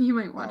 Adam. You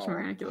might watch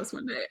Miraculous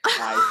one day.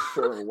 I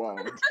sure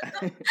won't.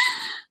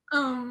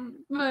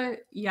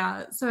 But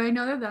yeah, so I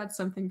know that that's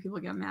something people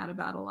get mad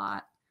about a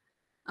lot.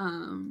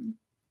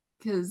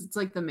 Because it's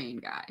like the main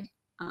guy.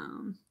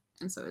 And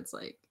so it's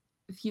like,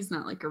 if he's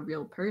not like a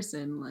real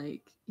person,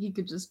 like he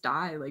could just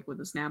die like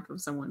with a snap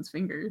of someone's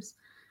fingers.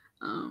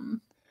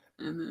 And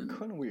then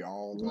couldn't we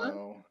all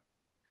though?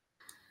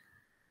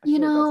 You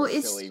know,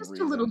 it's just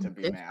a little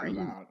different.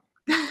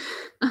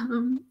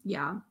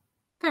 Yeah,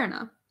 fair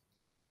enough.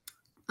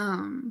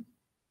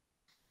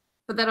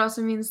 But that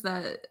also means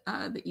that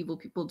the evil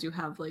people do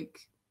have like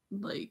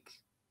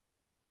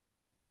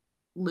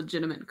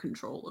legitimate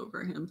control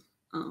over him,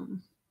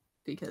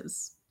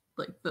 because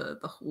like the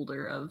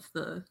holder of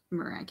the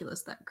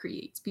Miraculous that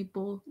creates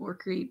people or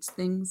creates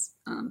things,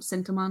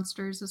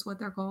 Syntamonsters is what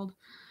they're called.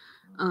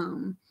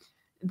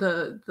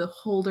 The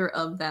holder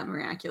of that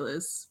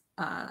Miraculous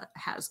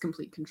has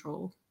complete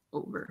control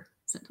over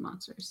sent to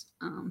monsters.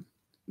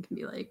 It can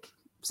be like,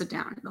 sit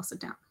down, and they'll sit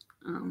down,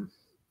 kind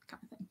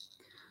of thing.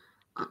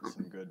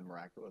 Some good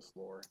miraculous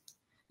lore.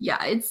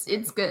 Yeah, it's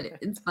good.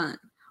 It's fun.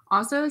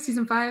 Also,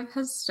 season 5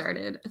 has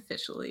started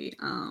officially.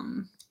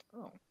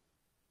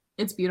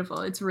 It's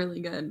beautiful. It's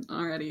really good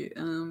already.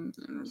 I'm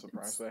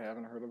surprised I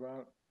haven't heard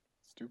about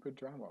stupid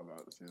drama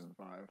about season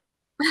 5.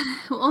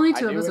 Well, only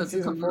 2 episodes. I knew when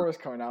season 4 out. was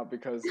coming out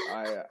because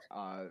I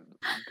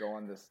go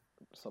on this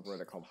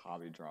subreddit called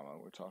Hobby Drama,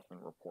 which often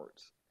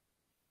reports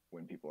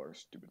when people are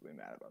stupidly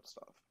mad about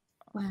stuff.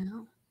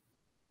 Wow.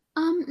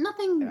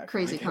 Nothing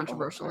crazy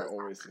controversial. I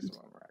always see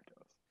someone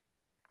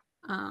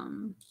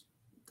miraculous.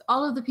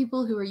 All of the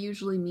people who are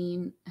usually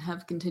mean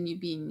have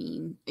continued being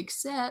mean,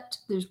 except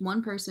there's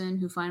one person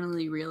who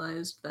finally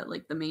realized that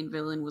like the main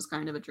villain was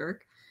kind of a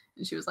jerk,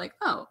 and she was like,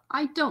 "Oh,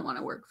 I don't want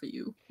to work for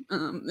you,"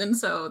 and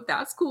so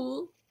that's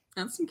cool.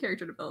 That's some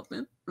character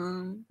development.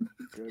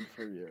 Good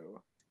for you.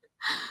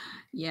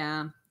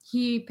 Yeah,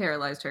 he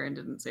paralyzed her and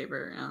didn't save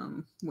her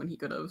when he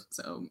could have.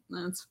 So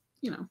that's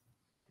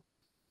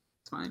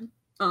it's fine.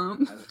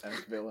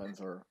 As villains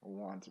are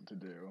wanted to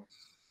do.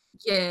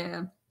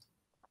 Yeah.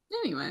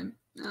 Anyway,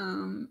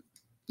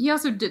 he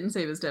also didn't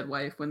save his dead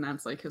wife when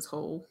that's like his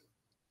whole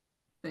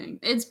thing.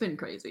 It's been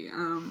crazy.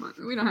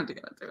 We don't have to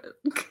get into it.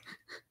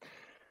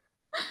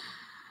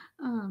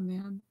 Oh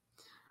man.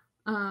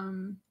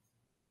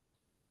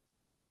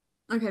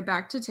 Okay,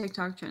 back to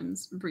TikTok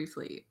trends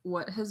briefly.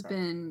 What has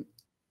been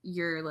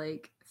your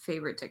like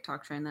favorite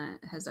TikTok trend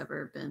that has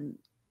ever been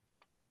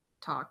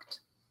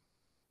talked?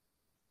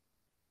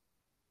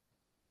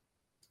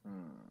 I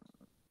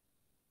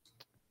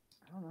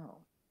don't know.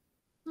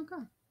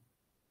 Okay.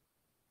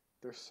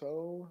 They're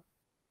so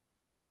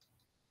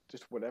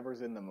just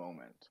whatever's in the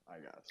moment, I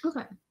guess.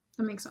 Okay,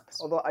 that makes sense.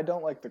 Although I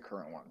don't like the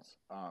current ones.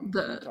 We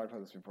talked about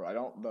this before. I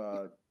don't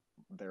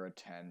they're a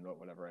 10, but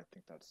whatever. I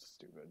think that's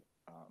stupid.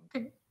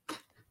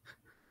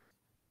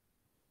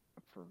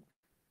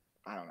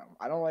 I don't know.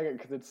 I don't like it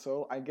because it's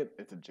so.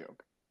 It's a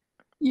joke.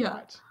 Yeah.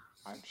 But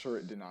I'm sure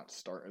it did not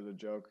start as a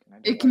joke. And I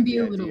it can be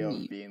a little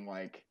neat. Of being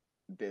like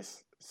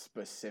this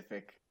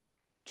specific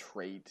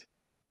trait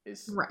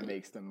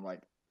makes them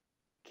like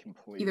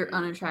completely either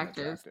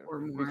unattractive or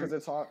more, because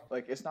it's all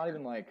like it's not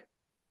even like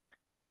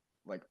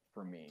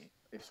for me,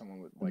 if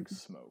someone would like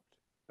smoked,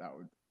 that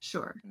would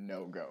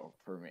no go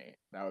for me.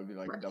 That would be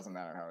like it doesn't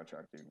matter how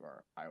attractive you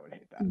are, I would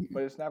hate that.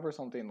 But it's never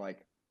something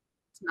like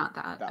it's not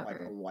that like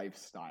a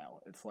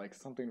lifestyle. It's like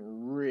something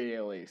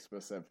really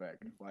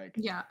specific. Like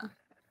yeah.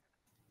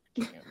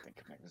 Can't even think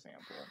of an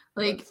example.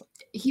 Like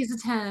he's a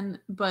 10,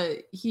 but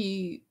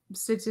he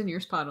sits in your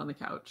spot on the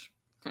couch,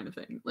 kind of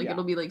thing. Like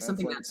it'll be like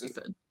something like, that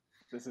stupid.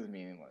 This is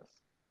meaningless.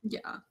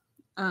 Yeah.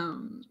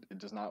 It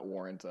does not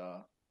warrant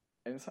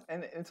and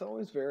it's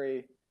always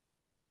very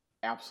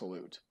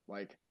absolute.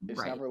 Like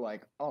it's never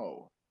like,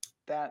 oh,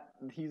 that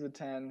he's a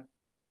 10,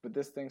 but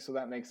this thing, so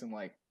that makes him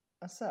like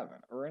a 7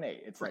 or an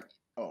 8. It's like,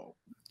 oh,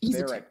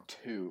 they're at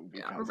 2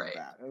 because of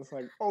that. And it's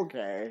like,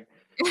 okay,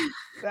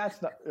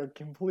 that's not a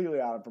completely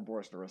out of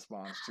proportion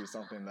response to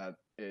something that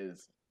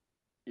is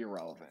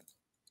irrelevant.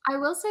 I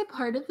will say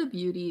part of the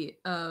beauty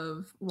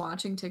of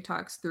watching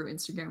TikToks through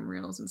Instagram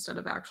Reels instead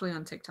of actually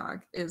on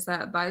TikTok is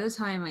that by the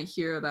time I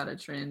hear about a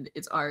trend,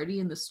 it's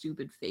already in the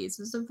stupid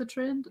phases of the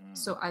trend.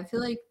 So I feel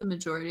like the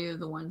majority of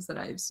the ones that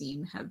I've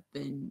seen have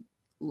been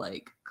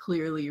like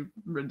clearly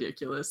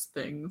ridiculous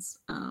things,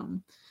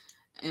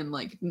 and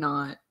like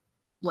not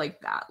like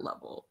that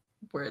level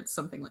where it's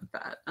something like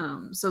that.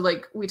 So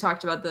like we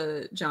talked about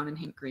the John and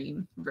Hank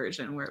Green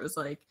version where it was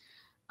like,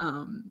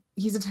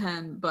 he's a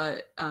 10,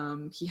 but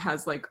he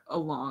has like a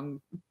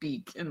long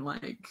beak and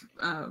like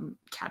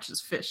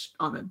catches fish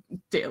on a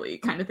daily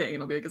kind of thing.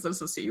 It'll be like, is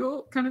this a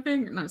seagull kind of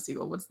thing? Not a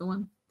seagull, what's the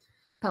one?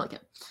 Pelican.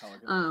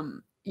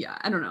 Yeah,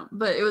 I don't know,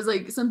 but it was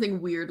like something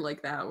weird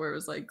like that where it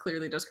was like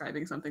clearly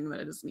describing something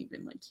that isn't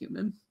even like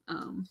human.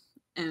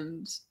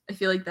 And I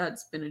feel like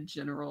that's been a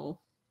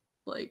general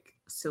like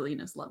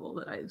silliness level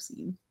that I've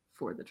seen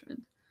for the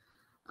trend.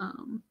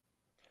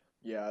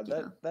 Yeah,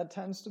 that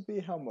tends to be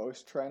how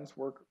most trends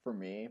work for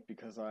me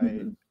because I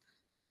don't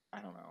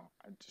know.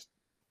 I just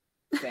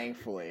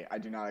thankfully I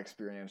do not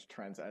experience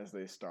trends as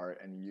they start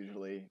and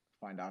usually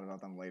find out about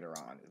them later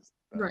on.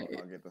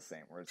 I'll get the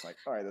same where it's like,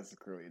 all right, this is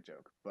clearly a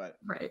joke, but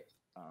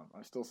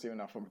I still see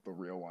enough of the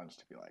real ones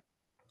to be like,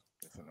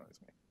 this annoys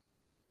me.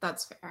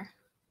 That's fair.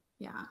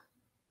 Yeah.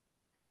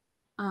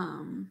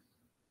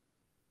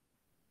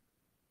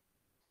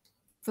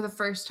 For the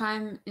first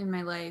time in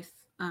my life,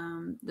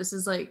 this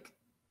is like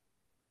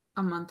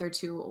a month or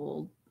two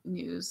old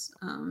news.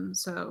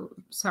 So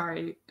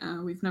sorry,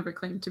 we've never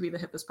claimed to be the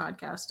hippest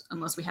podcast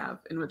unless we have,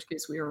 in which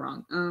case we are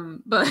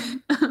wrong. But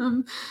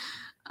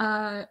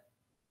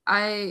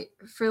I,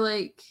 for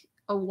like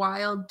a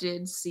while,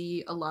 did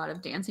see a lot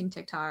of dancing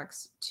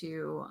TikToks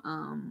to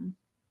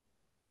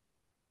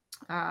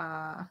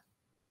the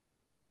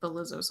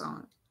Lizzo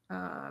song,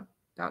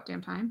 About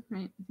Damn Time,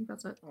 right? I think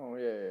that's it. Oh,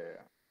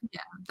 yeah.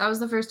 Yeah, that was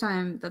the first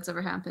time that's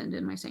ever happened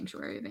in my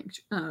sanctuary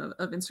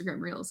of Instagram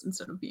Reels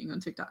instead of being on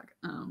TikTok.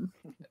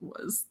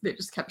 Was they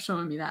just kept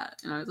showing me that,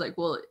 and I was like,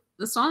 well,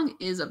 the song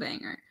is a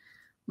banger,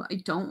 but I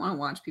don't want to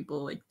watch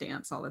people like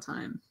dance all the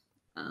time.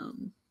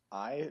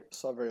 I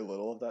saw very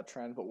little of that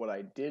trend, but what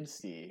I did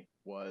see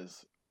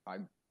was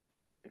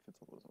if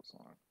it's a Lizzo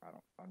song,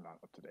 I'm not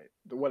up to date.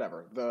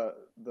 Whatever. The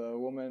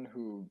woman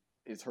who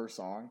is her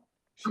song,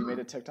 she made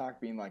a TikTok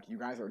being like, "You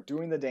guys are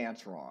doing the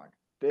dance wrong.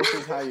 This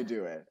is how you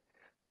do it."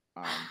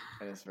 And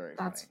it's very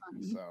That's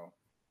funny. funny. So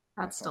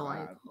that's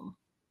delightful.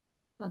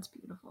 That's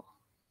beautiful.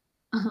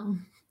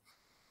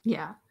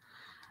 Yeah.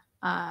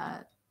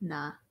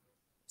 Nah.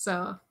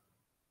 So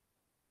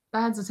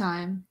that's a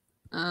time.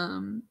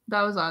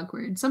 That was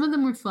awkward. Some of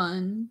them were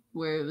fun,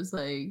 where it was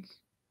like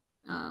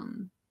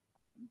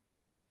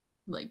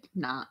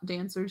not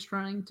dancers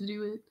trying to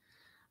do it.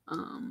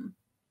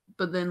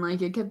 But then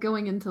like it kept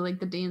going into like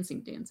the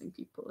dancing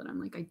people, and I'm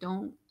like, I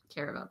don't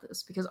care about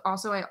this, because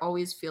also I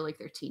always feel like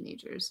they're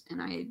teenagers,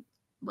 and I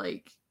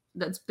like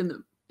that's been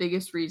the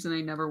biggest reason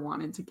I never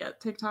wanted to get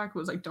TikTok,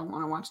 was I don't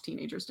want to watch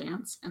teenagers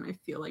dance, and I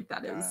feel like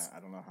that is. I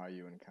don't know how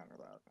you encounter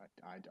that.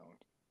 I don't.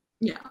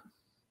 Yeah.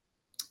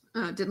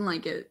 Didn't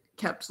like it.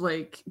 Kept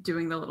like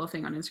doing the little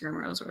thing on Instagram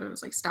Reels where it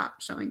was like, stop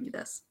showing me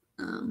this.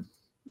 And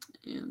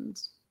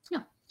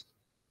yeah,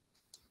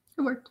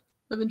 it worked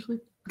eventually.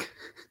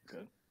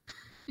 Good.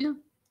 Yeah.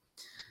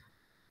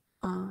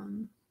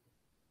 Trying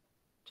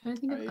to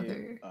think of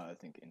other. I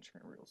think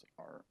Instagram Reels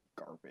are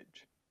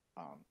garbage.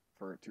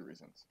 For two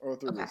reasons, or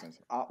three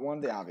reasons. One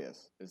of the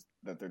obvious is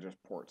that they're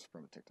just ports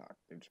from TikTok.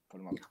 They just put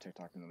them up to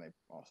TikTok and then they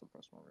also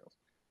post more Reels.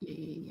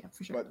 Yeah,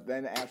 for sure. But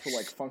then actual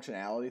like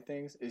functionality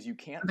things is you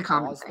can't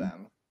pause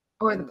them,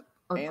 and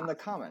the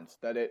comments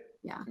that it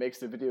makes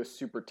the video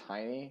super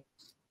tiny.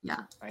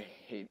 Yeah, I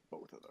hate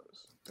both of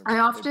those. I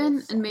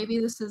often, and maybe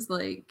this is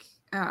like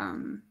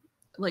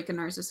a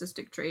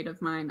narcissistic trait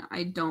of mine,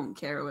 I don't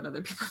care what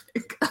other people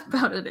think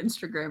about an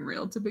Instagram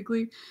Reel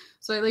typically.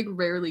 So I like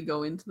rarely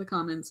go into the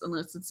comments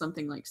unless it's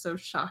something like so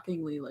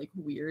shockingly like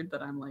weird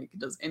that I'm like,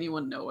 does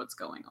anyone know what's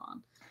going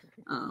on?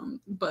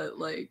 But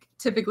like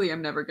typically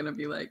I'm never gonna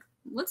be like,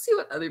 let's see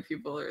what other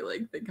people are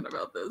like thinking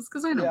about this,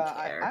 because I don't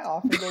care. I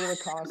often go to the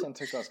comments on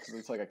TikTok because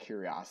it's like a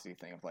curiosity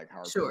thing of like how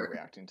are people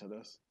reacting to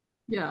this.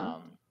 Yeah.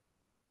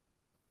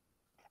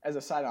 As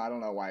a side note, I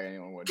don't know why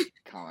anyone would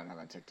comment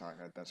on TikTok.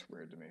 That's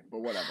weird to me, but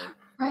whatever.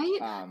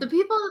 Right? The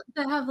people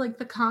that have like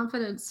the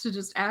confidence to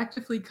just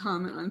actively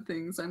comment on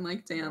things, I'm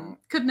like, damn,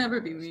 could never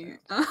be me.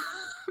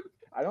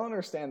 I don't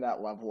understand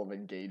that level of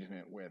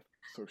engagement with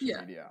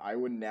social media. I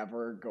would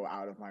never go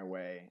out of my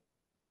way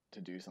to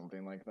do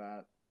something like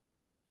that.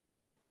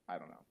 I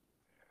don't know.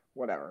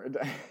 Whatever.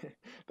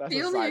 That's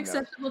the only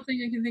acceptable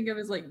thing I can think of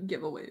is like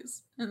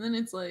giveaways. And then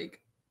it's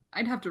like,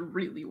 I'd have to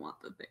really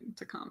want the thing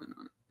to comment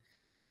on it.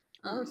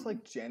 Or it's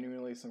like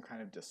genuinely some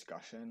kind of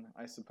discussion,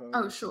 I suppose.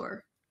 Oh,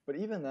 sure. But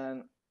even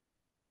then,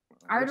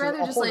 I would rather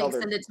just like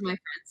send it to my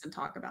friends and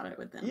talk about it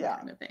with them,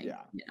 kind of thing.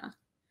 Yeah.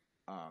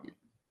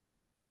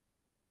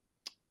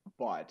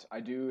 But I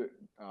do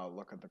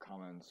look at the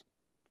comments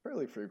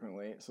fairly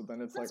frequently, so then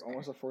it's like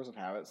almost a force of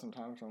habit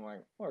sometimes. I'm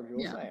like, what are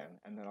people saying?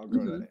 And then I'll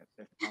go to it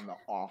if on the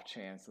off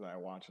chance that I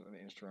watch an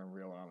Instagram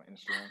Reel on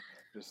Instagram,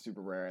 just super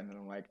rare, and then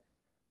I'm like,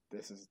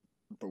 this is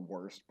the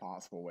worst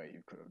possible way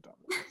you could have done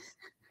this.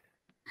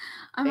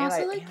 And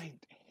I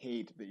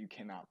hate that you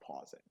cannot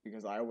pause it,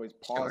 because I always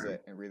pause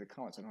it and read the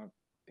comments. I don't have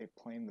it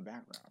playing in the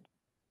background.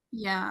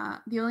 Yeah,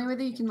 the only way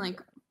that you can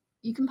like,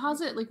 you can pause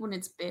it like when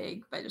it's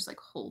big by just like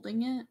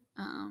holding it,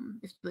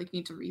 if you like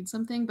need to read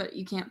something, but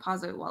you can't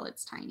pause it while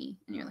it's tiny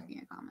and you're looking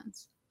at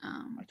comments.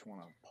 I just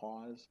want to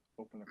pause,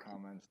 open the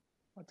comments,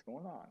 what's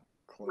going on,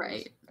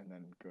 close, and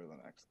then go to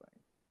the next thing.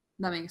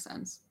 That makes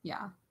sense.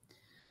 Yeah.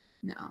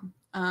 No.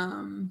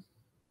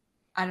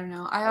 I don't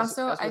know. I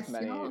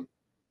feel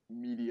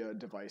media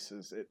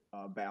devices, it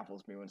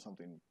baffles me when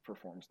something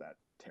performs that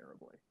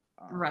terribly.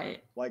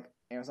 Right. Like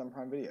Amazon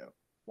Prime Video.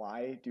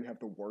 Why do you have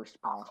the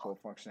worst possible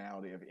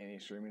functionality of any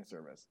streaming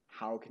service?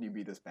 How can you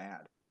be this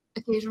bad?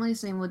 Occasionally,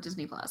 same with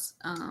Disney Plus.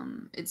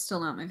 It's still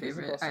not my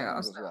favorite. I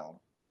also, as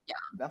well. Yeah.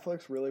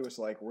 Netflix really was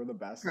like, we're the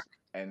best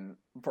and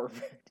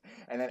perfect,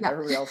 and then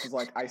everybody else is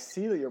like, I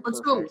see that you're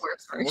perfect. Go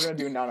worse, and we're gonna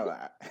do none of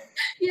that.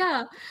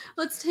 Yeah,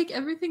 let's take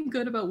everything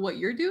good about what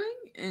you're doing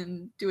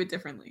and do it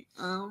differently.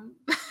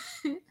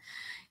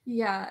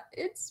 Yeah,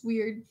 it's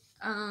weird.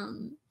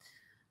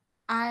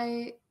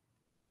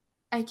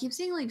 I keep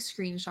seeing like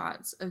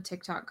screenshots of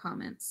TikTok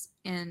comments,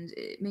 and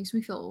it makes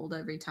me feel old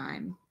every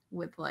time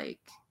with like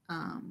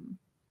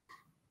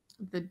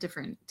the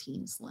different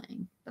teen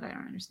slang that I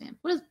don't understand.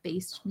 What does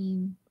based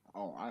mean?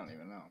 Oh, I don't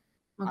even know.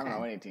 Okay. I don't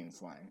know any teen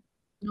slang.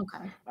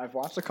 Okay. I've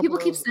watched a couple. People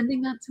keep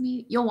sending that to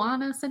me.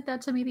 Joanna sent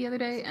that to me the other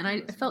day, and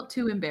I felt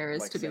too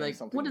embarrassed to be like,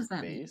 "What does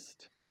that mean?"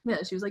 Yeah,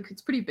 she was like,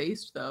 "It's pretty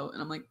based, though,"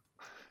 and I'm like,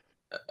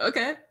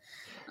 "Okay."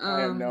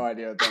 I have no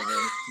idea what that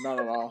means. Not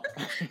at all.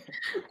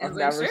 I've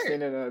never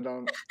seen it, and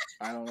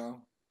I don't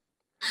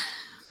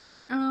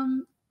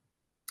know.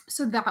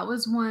 So that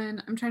was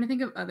one. I'm trying to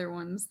think of other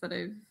ones that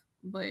I've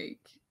like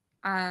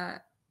I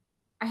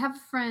have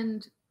a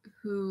friend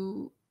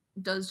who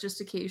does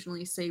just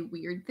occasionally say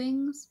weird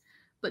things,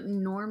 but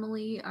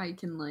normally I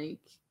can like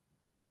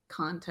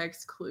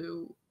context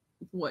clue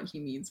what he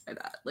means by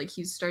that. Like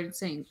he's started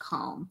saying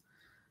calm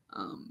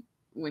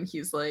when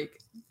he's like,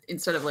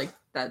 instead of like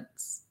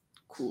that's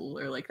cool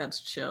or like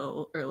that's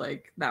chill or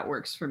like that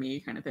works for me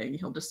kind of thing,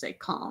 he'll just say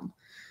calm.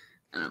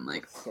 And I'm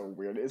like, that's so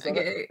weird. Is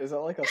okay. That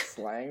like a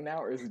slang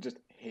now, or is it just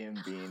him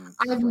being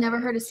I've strange? never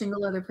heard a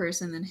single other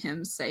person than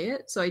him say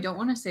it, so I don't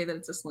want to say that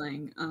it's a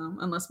slang,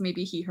 unless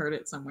maybe he heard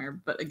it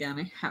somewhere. But again,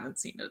 I haven't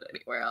seen it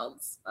anywhere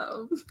else.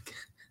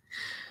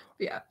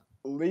 Yeah.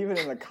 Leave it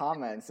in the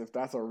comments if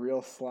that's a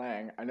real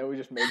slang. I know we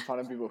just made fun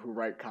of people who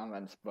write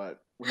comments,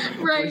 but we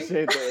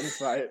appreciate the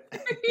insight.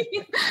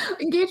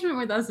 Engagement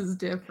with us is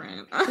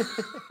different.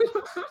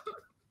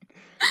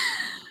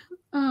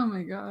 Oh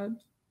my god.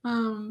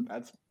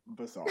 That's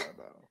bizarre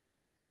though.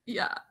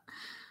 Yeah.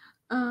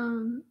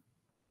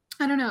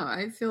 I don't know.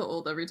 I feel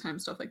old every time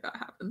stuff like that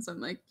happens.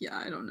 I'm like, yeah,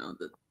 I don't know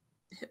the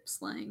hip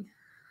slang.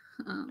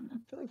 I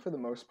feel like for the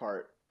most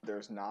part,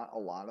 there's not a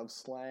lot of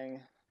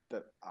slang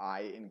that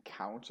I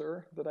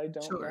encounter that I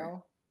don't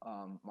know.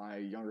 My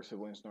younger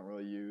siblings don't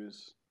really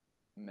use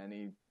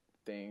many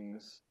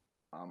things,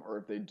 or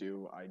if they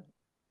do, I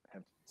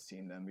have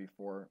seen them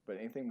before. But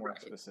anything more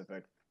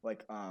specific,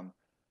 like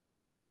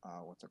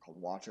what's it called,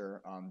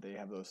 Watcher? They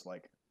have those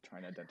like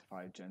trying to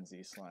identify Gen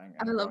Z slang.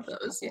 And I love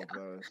those. Yeah. Of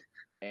those.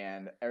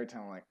 And every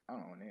time I'm like, I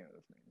don't know what any of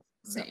this means.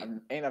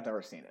 Same. And I've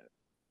never seen it.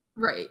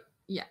 Right.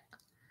 Yeah.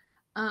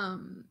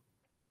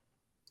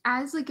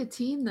 As like a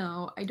teen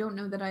though, I don't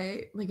know that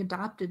I like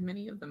adopted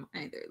many of them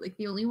either. Like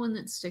the only one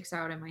that sticks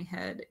out in my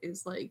head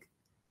is like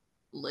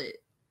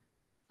lit,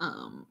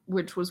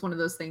 which was one of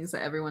those things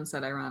that everyone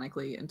said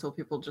ironically until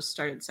people just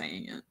started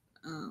saying it.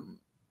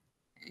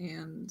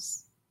 And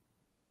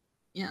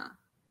yeah.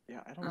 Yeah,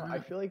 I don't know. I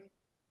feel like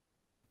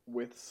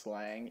with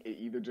slang, it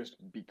either just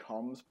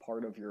becomes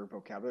part of your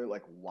vocabulary,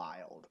 like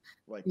wild.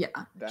 Like yeah,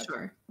 that's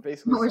sure.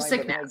 Basically or slang,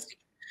 sick nasty.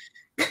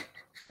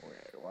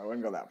 Okay, well, I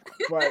wouldn't go that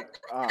far. But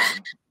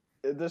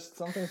there's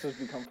some things just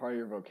become part of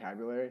your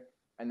vocabulary.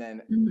 And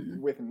then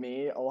with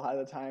me, a lot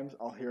of the times,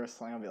 I'll hear a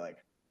slang, I'll be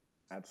like,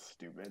 that's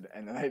stupid.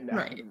 And then I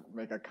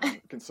make a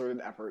concerted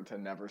effort to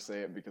never say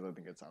it because I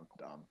think it sounds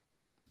dumb.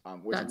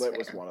 Which that's lit fair.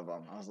 was one of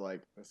them. I was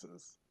like, this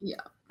is... Yeah.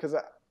 Because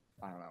I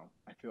don't know.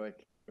 I feel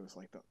like it was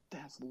like,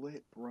 that's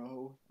lit,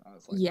 bro. I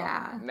was like,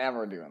 yeah. Oh,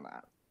 never doing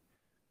that.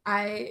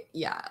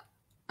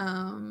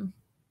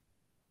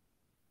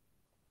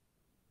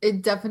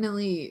 It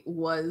definitely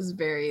was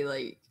very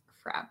like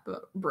frat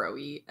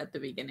bro-y at the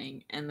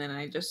beginning, and then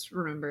I just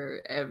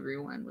remember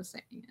everyone was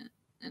saying it,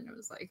 and it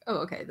was like, oh,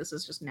 okay, this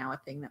is just now a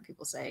thing that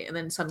people say, and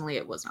then suddenly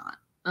it was not.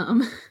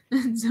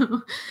 And so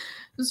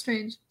it was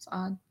strange. It's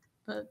odd,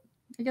 but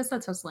I guess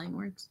that's how slang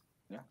works.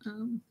 Yeah.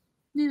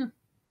 Yeah.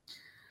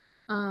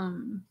 I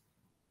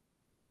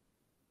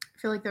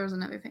feel like there was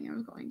another thing I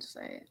was going to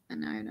say,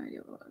 and now I have no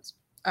idea what it was.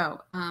 Oh,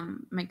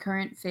 my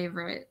current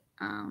favorite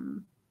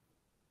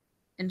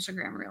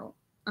Instagram reel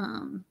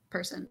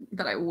person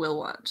that I will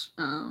watch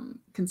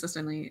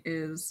consistently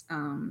is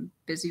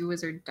Busy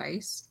Wizard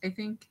Dice, I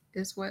think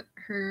is what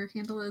her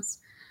handle is.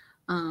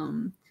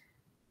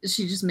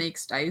 She just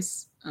makes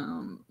dice.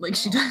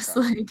 She does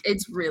like,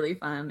 it's really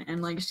fun,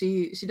 and like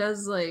she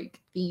does like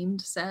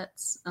themed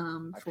sets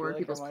for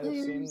people's players. I might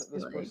have seen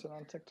this person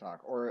on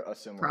TikTok or a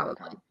similar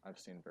account. I've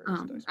seen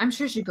various dice. I'm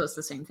sure she posts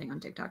the same thing on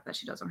TikTok that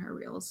she does on her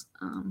reels.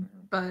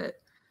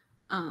 But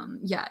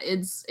yeah,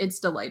 it's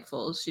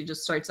delightful. She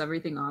just starts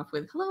everything off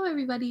with, hello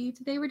everybody,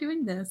 today we're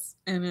doing this,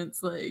 and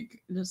it's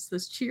like just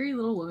this cheery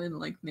little woman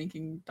like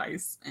making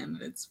dice,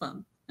 and it's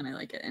fun and I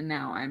like it. And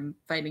now I'm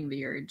fighting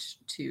the urge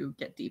to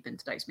get deep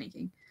into dice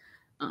making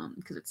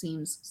because it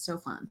seems so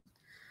fun,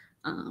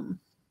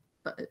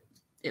 but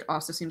it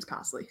also seems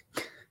costly.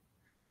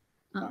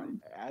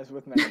 As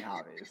with many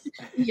hobbies.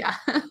 Yeah,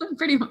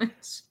 pretty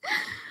much.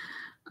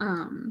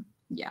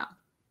 Yeah,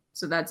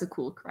 so that's a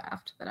cool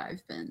craft that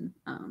I've been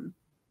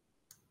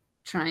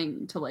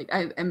trying to like.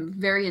 I'm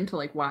very into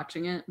like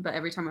watching it, but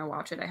every time I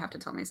watch it, I have to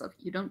tell myself,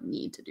 you don't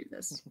need to do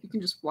this. You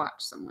can just watch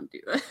someone do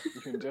this.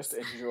 You can just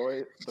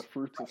enjoy the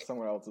fruits of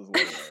someone else's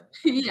labor.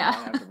 Yeah, you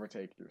don't have to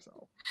partake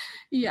yourself.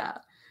 Yeah,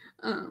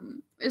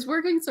 it's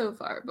working so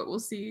far, but we'll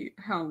see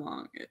how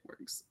long it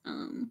works.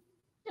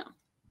 Yeah.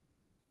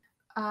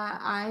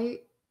 I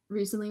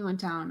recently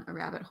went down a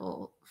rabbit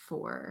hole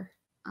for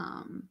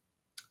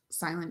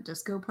silent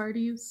disco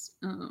parties.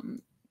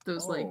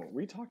 Those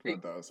we talked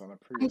about those on a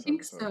previous episode. I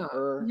think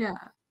so. Yeah.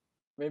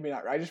 Maybe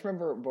not. I just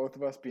remember both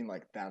of us being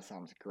like, that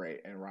sounds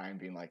great. And Ryan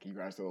being like, you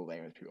guys are the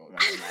lamest people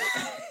I've ever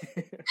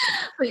met.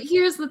 But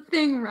here's the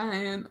thing,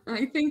 Ryan.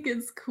 I think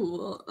it's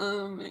cool.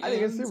 I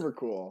think it's super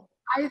cool.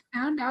 I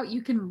found out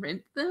you can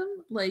rent them.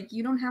 Like,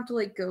 you don't have to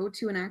like go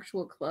to an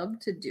actual club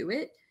to do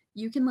it.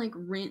 You can like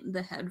rent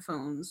the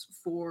headphones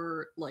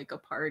for like a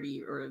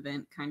party or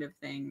event kind of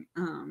thing.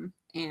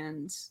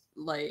 And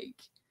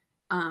like,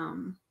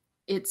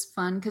 it's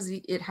fun because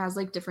it has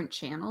like different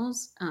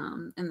channels,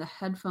 and the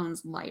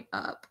headphones light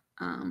up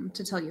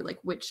to tell you like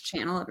which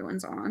channel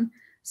everyone's on.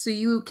 So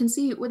you can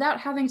see without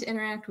having to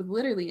interact with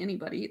literally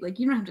anybody, like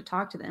you don't have to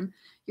talk to them.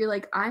 You're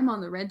like, I'm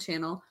on the red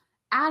channel.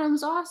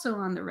 Adam's also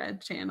on the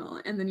red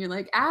channel. And then you're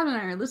like, Adam and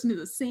I are listening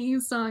to the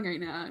same song right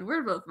now, and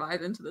we're both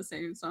vibing to the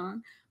same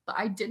song. But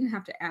I didn't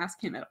have to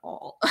ask him at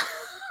all.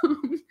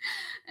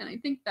 And I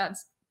think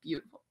that's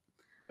beautiful.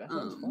 That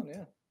sounds fun,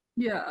 yeah.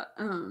 Yeah.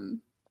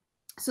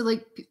 So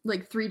like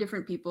 3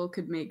 different people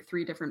could make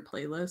 3 different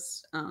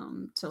playlists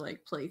to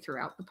like play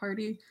throughout the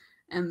party,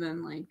 and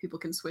then like people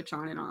can switch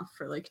on and off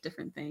for like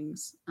different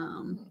things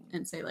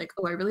and say like,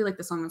 oh, I really like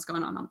the song that's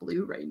going on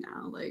blue right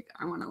now, like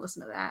I want to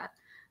listen to that,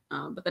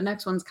 but the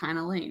next one's kind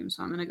of lame,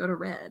 so I'm gonna go to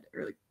red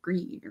or like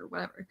green or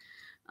whatever.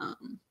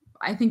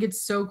 I think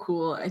it's so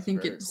cool. That's I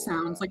think it cool,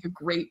 sounds like a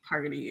great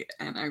party,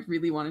 and I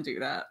really want to do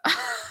that.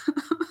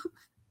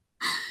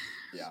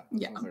 Yeah,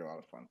 sounds like a lot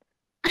of fun.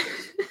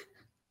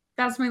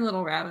 That's my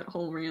little rabbit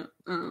hole rant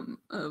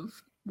of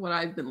what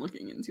I've been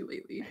looking into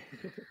lately.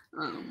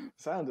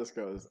 Silent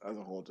disco as a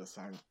whole just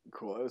sounds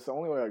cool. It's the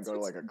only way I'd go to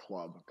like a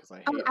club, because I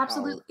hate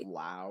how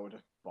loud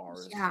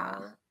bars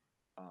are.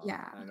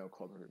 Yeah. And I know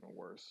clubs are even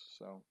worse.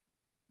 So.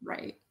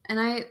 Right. And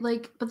I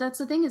like, but that's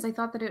the thing is I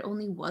thought that it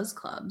only was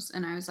clubs,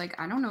 and I was like,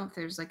 I don't know if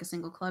there's like a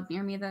single club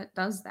near me that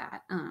does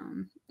that.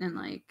 And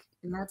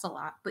that's a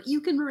lot, but you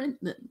can rent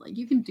them. Like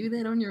you can do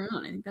that on your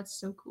own. I think that's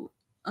so cool.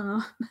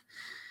 But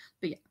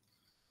yeah.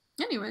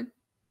 Anyway,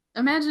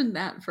 imagine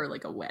that for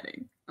like a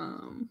wedding,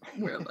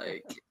 where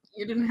like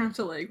you didn't have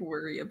to like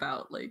worry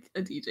about like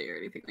a DJ or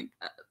anything like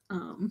that.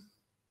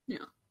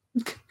 Yeah.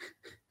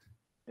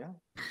 Yeah.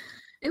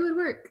 It would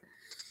work.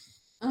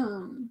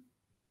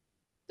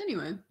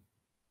 Anyway,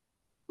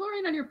 what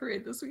rained on your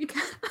parade this week?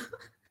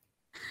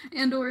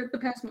 And or the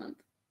past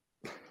month?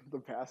 The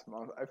past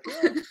month. I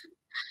feel like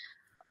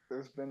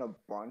there's been a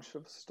bunch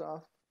of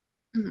stuff.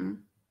 Mm-hmm.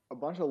 A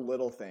bunch of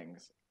little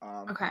things.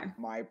 Okay.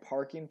 My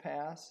parking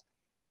pass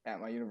at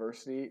my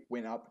university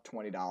went up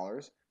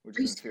 $20, which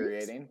is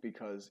infuriating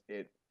because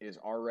it was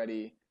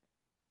already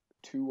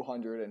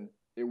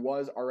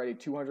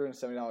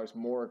 $270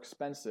 more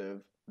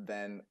expensive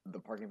than the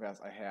parking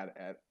pass I had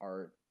at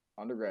our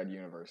undergrad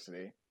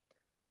university.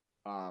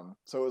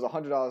 So it was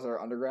 $100 at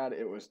our undergrad.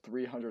 It was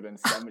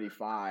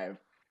 $375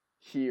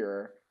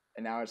 here,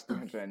 and now it's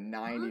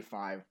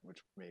 $395,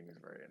 which made me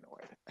very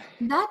annoyed.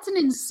 That's an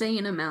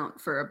insane amount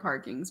for a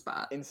parking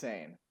spot.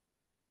 Insane.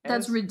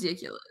 That's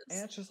ridiculous.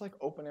 And it's just like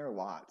open air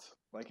lots.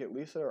 Like at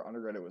least at our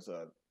undergrad, it was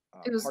a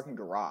parking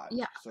garage.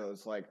 Yeah. So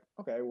it's like,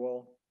 okay,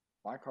 well,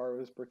 my car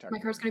was protected. My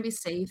car's gonna be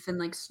safe in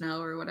like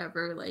snow or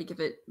whatever. Like if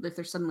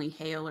there's suddenly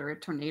hail or a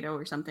tornado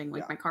or something,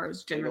 like my car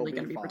is generally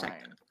gonna be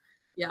protected.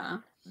 Yeah.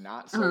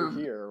 Not so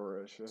here,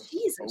 where it's just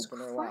Jesus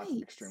open air lots.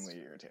 Extremely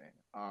irritating.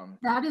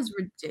 That is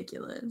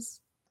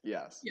ridiculous.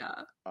 Yes. Yeah.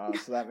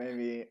 So that made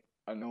me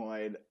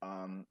annoyed.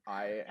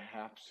 I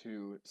have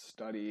to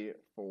study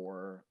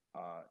for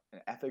an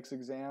ethics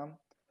exam.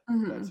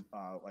 That's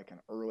like an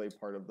early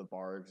part of the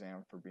bar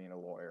exam for being a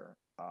lawyer.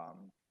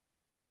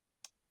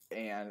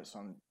 And so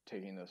I'm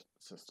taking this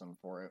system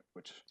for it,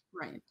 which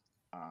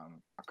a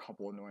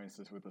couple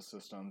annoyances with the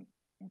system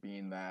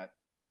being that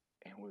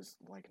it was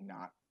like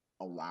not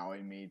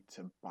allowing me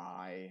to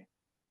buy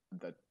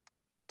the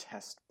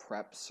test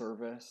prep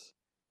service.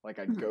 Like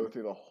I'd go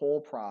through the whole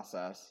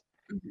process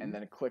and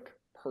then click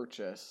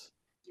purchase,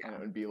 and it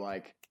would be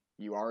like,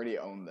 you already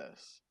own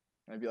this.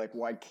 And I'd be like,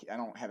 well, I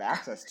don't have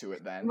access to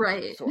it then.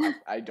 Right. So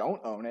I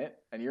don't own it,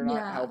 and you're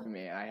not helping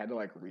me. And I had to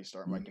like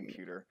restart my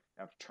computer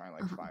after trying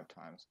like 5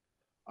 times.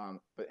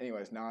 But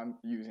anyways, now I'm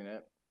using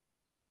it.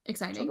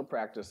 Exciting. Took a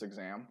practice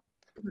exam.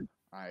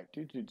 I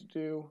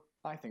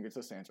I think it's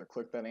this answer.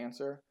 Click that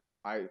answer.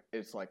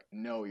 It's like,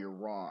 no, you're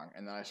wrong.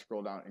 And then I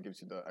scroll down and it gives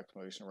you the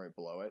explanation right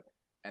below it.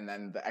 And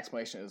then the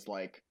explanation is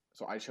like,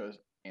 so I chose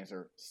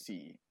answer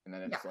C. And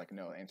then it's like,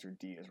 no, answer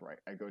D is right.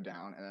 I go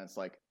down and then it's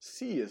like,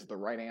 C is the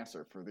right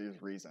answer for these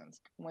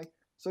reasons. I'm like,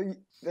 so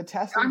the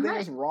testing thing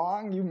is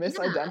wrong? You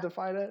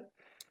misidentified it?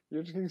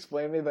 You're just going to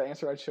explain to me the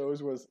answer I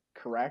chose was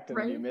correct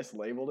and you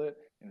mislabeled it?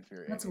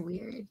 Infuriating. That's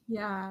weird.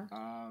 Yeah.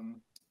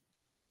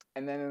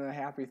 And then in a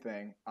happy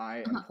thing,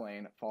 I am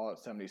playing Fallout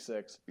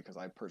 76 because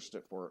I purchased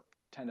it for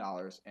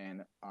 $10.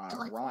 And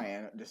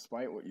Ryan,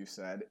 despite what you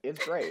said,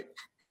 it's great.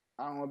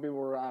 I don't know what people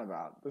were on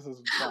about. This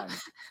is fun.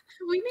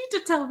 We need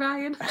to tell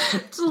Ryan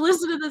to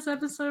listen to this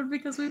episode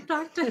because we've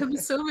talked to him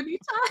so many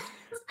times.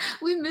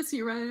 We miss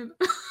you, Ryan.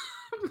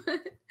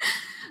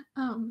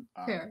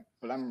 Fair.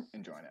 But I'm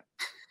enjoying it.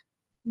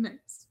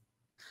 Nice.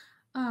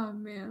 Oh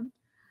man.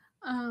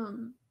 I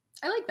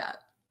like that.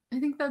 I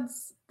think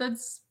that's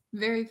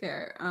very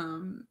fair.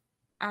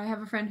 I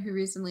have a friend who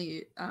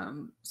recently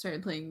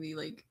started playing the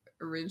like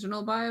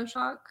original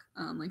BioShock,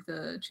 like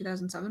the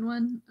 2007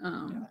 one.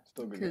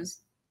 Still good.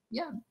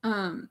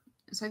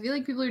 So I feel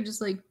like people are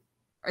just like,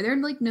 are there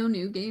like no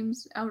new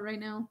games out right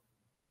now?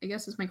 I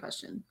guess is my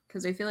question,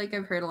 because I feel like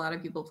I've heard a lot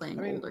of people playing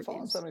older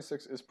Fallout games.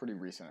 76 is pretty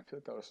recent. I feel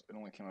like it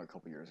only came out a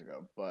couple years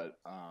ago, but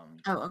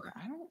okay.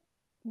 I don't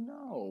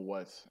know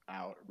what's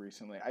out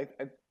recently.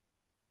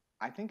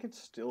 I think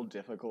it's still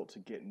difficult to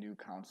get new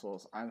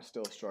consoles. I'm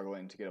still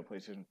struggling to get a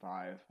PlayStation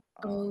 5.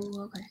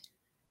 Okay.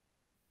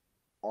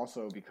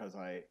 Also because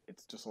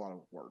it's just a lot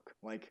of work.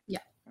 Like, yeah.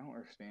 I don't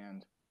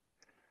understand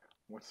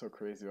what's so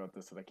crazy about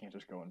this that I can't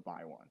just go and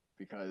buy one,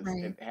 because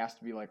it has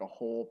to be like a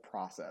whole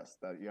process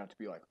that you have to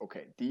be like,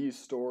 okay, these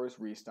stores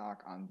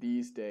restock on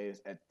these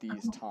days at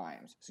these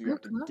times, so you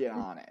have to get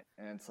on it,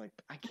 and it's like,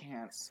 I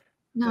can't.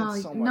 No,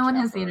 that's so no much one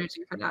effort. has the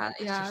energy for that.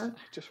 Yeah, I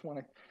just want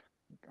to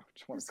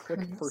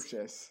click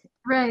purchase,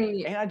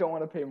 right? And I don't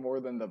want to pay more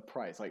than the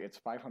price. Like, it's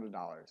 $500.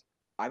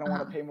 I don't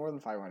want to pay more than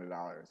 $500.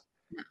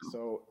 No.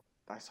 So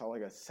I saw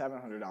like a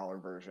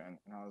 $700 version,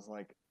 and I was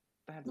like,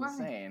 that's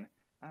insane.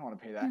 I don't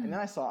want to pay that. And then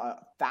I saw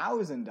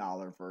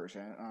 $1,000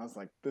 version, and I was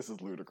like, this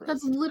is ludicrous.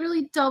 That's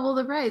literally double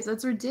the price.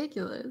 That's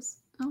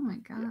ridiculous. Oh my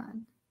god.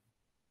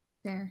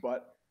 Yeah. Fair.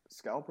 But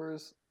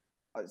scalpers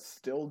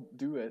still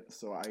do it,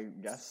 so I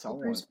guess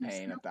someone's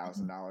paying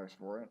 $1,000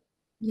 for it.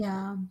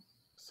 Yeah.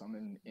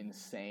 Some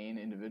insane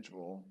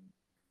individual.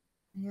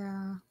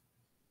 Yeah.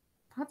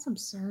 That's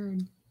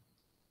absurd.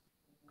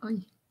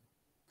 Oy.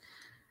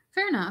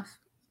 Fair enough.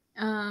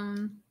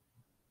 Yeah,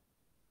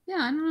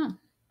 I don't know.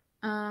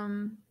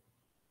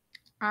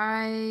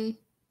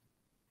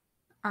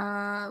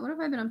 What have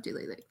I been up to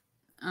lately?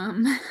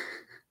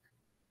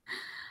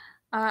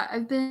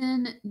 I've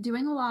been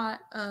doing a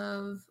lot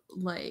of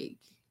like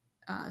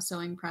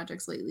sewing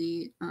projects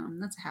lately.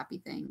 That's a happy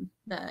thing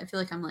that I feel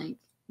like I'm like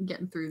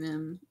getting through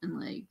them and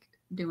like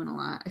doing a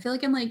lot. I feel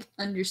like I'm like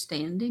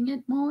understanding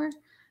it more,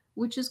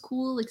 which is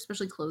cool, like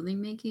especially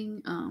clothing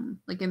making.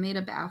 Like I made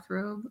a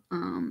bathrobe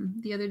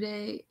the other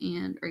day,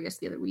 or I guess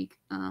the other week.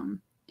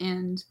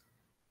 And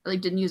I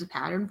like didn't use a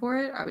pattern for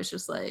it. I was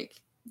just like,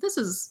 this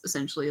is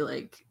essentially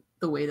like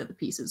the way that the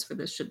pieces for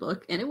this should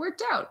look, and it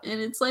worked out.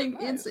 And it's like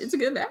nice. it's a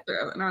good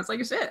bathrobe. And I was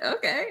like, shit,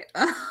 okay.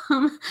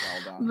 Well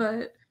done.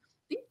 But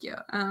thank you.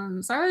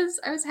 So I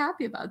was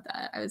happy about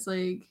that. I was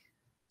like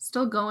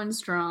still going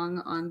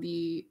strong on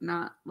the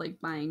not like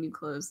buying new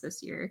clothes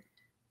this year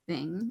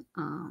thing,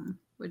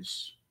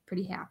 which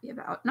pretty happy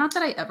about. Not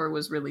that I ever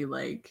was really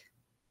like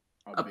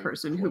a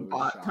person who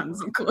bought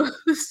tons of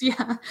clothes.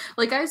 Yeah,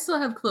 like I still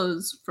have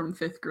clothes from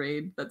 5th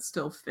grade that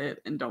still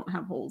fit and don't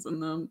have holes in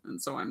them, and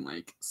so I'm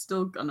like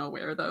still gonna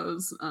wear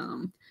those.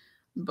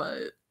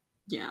 But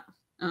yeah,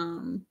 I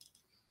don't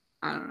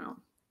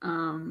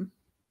know.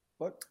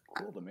 But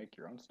cool to make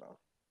your own stuff.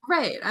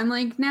 Right. I'm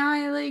like, now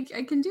I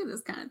can do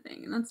this kind of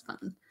thing, and that's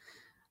fun.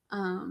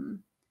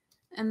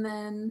 And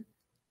then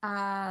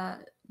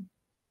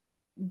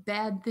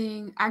bad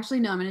thing.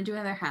 Actually, no, I'm gonna do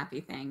another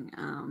happy thing.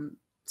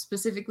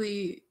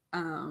 Specifically,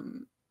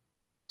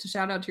 to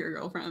shout out to your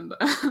girlfriend.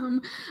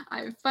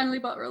 I finally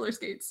bought roller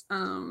skates,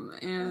 and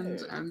hey.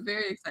 I'm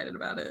very excited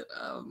about it.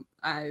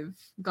 I've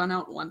gone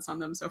out once on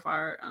them so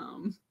far,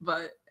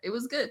 but it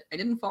was good. I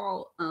didn't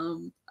fall.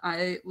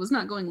 I was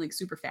not going like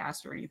super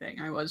fast or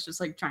anything. I was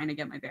just like trying to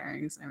get my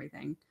bearings and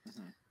everything.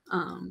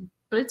 Mm-hmm.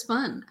 But it's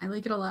fun. I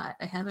like it a lot.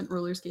 I haven't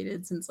roller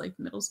skated since like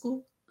middle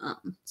school,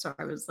 so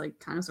I was like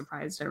kind of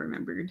surprised I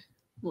remembered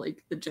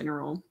like the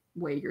general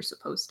way you're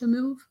supposed to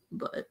move,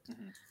 but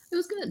it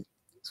was good.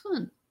 It's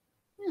fun.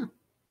 Yeah.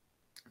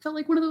 I felt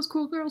like one of those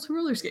cool girls who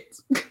roller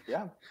skates.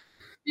 Yeah.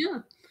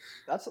 Yeah.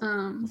 That's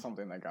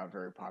something that got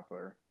very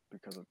popular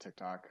because of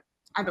TikTok.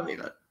 I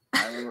believe it.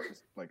 I remember,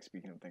 like,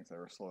 speaking of things that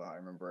were slow out, I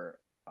remember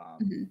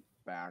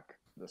back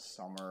this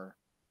summer,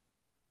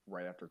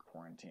 right after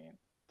quarantine.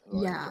 So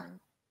like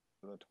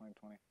the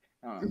 2020?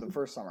 I don't know, the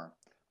first summer.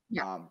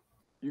 Yeah.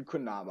 You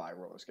could not buy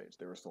roller skates.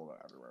 They were sold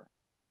out everywhere.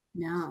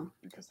 No.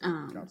 Because they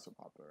got so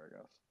popular, I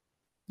guess.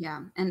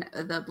 Yeah, and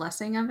the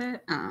blessing of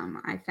it,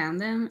 I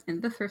found them in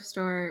the thrift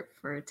store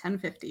for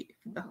 $10.50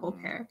 for the whole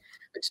pair,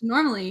 which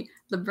normally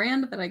the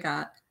brand that I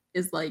got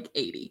is like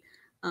 $80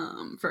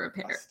 for a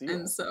pair,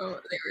 and so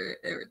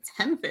they were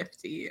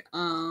 $10.50,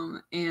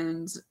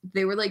 and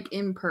they were like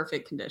in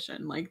perfect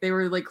condition, like they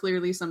were like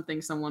clearly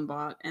something someone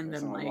bought, and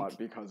then like bought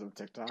because of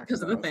TikTok,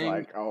 because of the thing.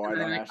 Like, oh, I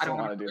don't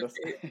want to do this.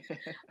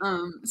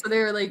 So they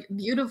were like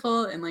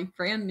beautiful and like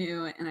brand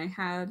new, and I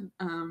had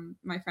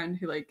my friend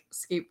who like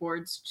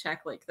skateboards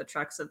check like the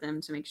trucks of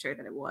them to make sure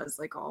that it was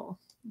like all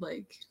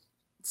like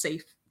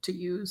safe to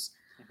use.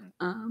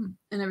 And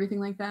everything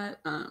like that.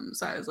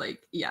 So I was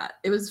like, yeah,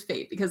 it was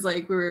fate, because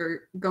like we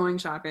were going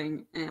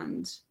shopping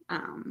and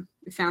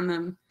we found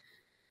them,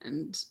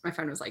 and my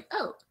friend was like,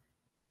 oh,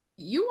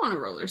 you want to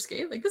roller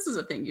skate? Like, this is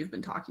a thing you've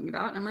been talking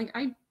about. And I'm like,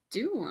 I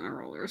do want to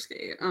roller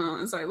skate.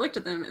 And so I looked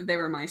at them, they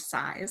were my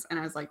size, and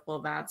I was like,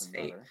 well, that's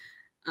fate.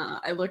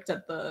 I looked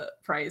at the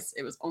price.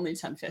 It was only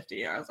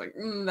 $10.50. I was like,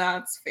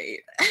 that's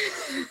fate.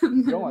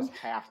 You almost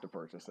have to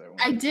purchase it.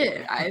 I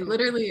did. I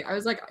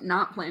was like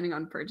not planning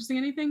on purchasing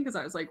anything, because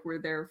I was like,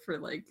 we're there for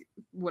like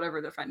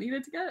whatever the friend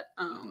needed to get.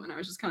 And I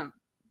was just kind of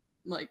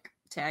like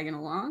tagging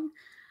along.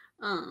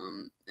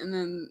 And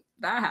then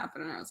that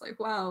happened, and I was like,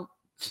 well,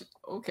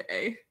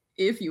 okay,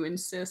 if you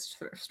insist,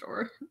 thrift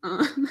store.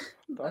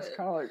 That's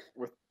kind of like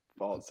with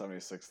Fallout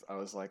 76, I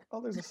was like,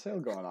 oh, there's a sale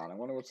going on. I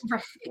wonder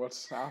Right.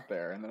 what's out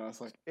there. And then I was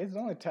like, it's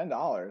only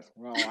 $10.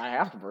 Well, I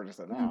have to purchase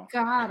it You now.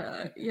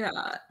 gotta,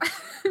 yeah.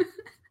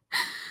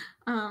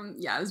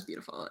 Yeah, it was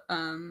beautiful.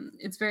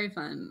 It's very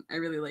fun. I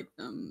really like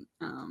them.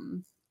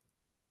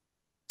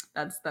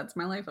 That's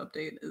my life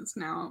update. Is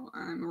now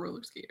I'm a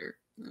roller skater.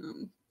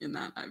 In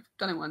that I've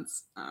done it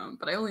once,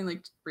 but I only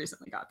like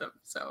recently got them,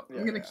 so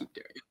I'm gonna keep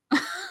doing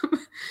it.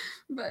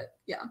 But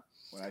yeah,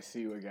 when I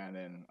see you again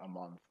in a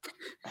month,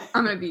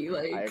 I'm gonna be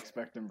like, I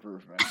expect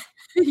improvement.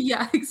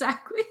 Yeah,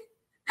 exactly.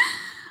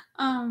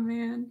 Oh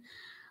man.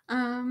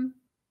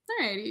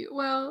 Alrighty.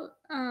 Well,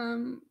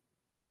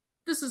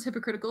 this is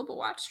hypocritical, but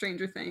watch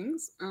Stranger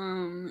Things.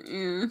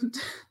 And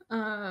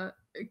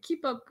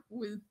keep up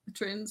with the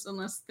trends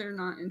unless they're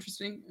not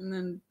interesting, and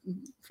then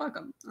fuck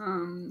them.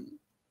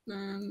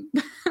 And